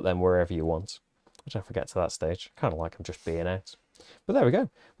can put them wherever you want. Which I forget to that stage. I kind of like them just being out. But there we go.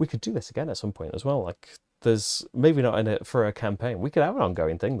 We could do this again at some point as well. Like, there's maybe not in it for a campaign. We could have an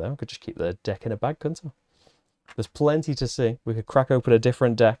ongoing thing though. We could just keep the deck in a bag, couldn't we? There's plenty to see. We could crack open a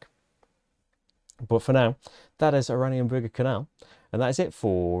different deck But for now, that is Oranienburger Kanal, and that is it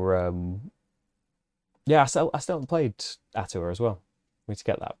for. Yeah, I still haven't played Atua as well. We need to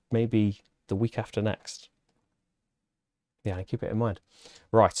get that maybe the week after next. Yeah, I keep it in mind.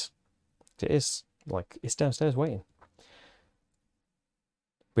 Right, it is like it's downstairs waiting.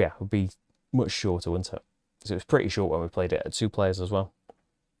 But yeah, it would be much shorter, wouldn't it? Because it was pretty short when we played it at 2 players as well.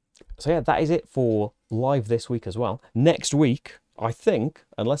 So yeah, that is it for live this week as well. Next week, I think,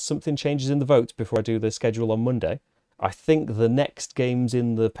 unless something changes in the vote before I do the schedule on Monday, I think the next games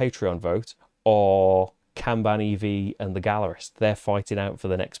in the Patreon vote are Kanban EV and the Gallerist. They're fighting out for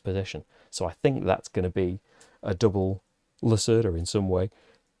the next position. So I think that's going to be a double Lacerda in some way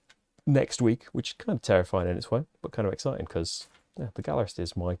next week, which is kind of terrifying in its way, but kind of exciting because yeah, the Gallerist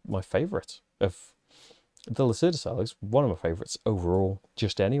is my favourite of the Lacerda style. Is one of my favourites overall,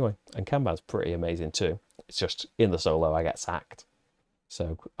 just anyway. And Kanban's pretty amazing too. It's just in the solo I get sacked.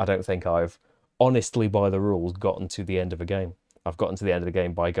 So I don't think I've honestly, by the rules, gotten to the end of a game. I've gotten to the end of the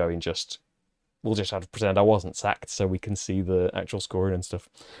game by going we'll just have to pretend I wasn't sacked so we can see the actual scoring and stuff.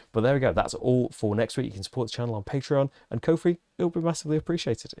 But there we go. That's all for next week. You can support the channel on Patreon and Ko-fi. It'll be massively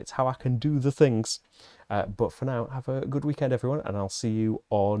appreciated. It's how I can do the things. But for now, have a good weekend, everyone. And I'll see you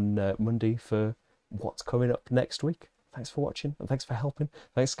on Monday for what's coming up next week. Thanks for watching and thanks for helping.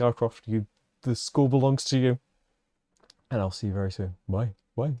 Thanks, Skycroft. The score belongs to you. And I'll see you very soon. Bye.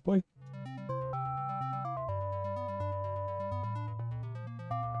 Bye. Bye.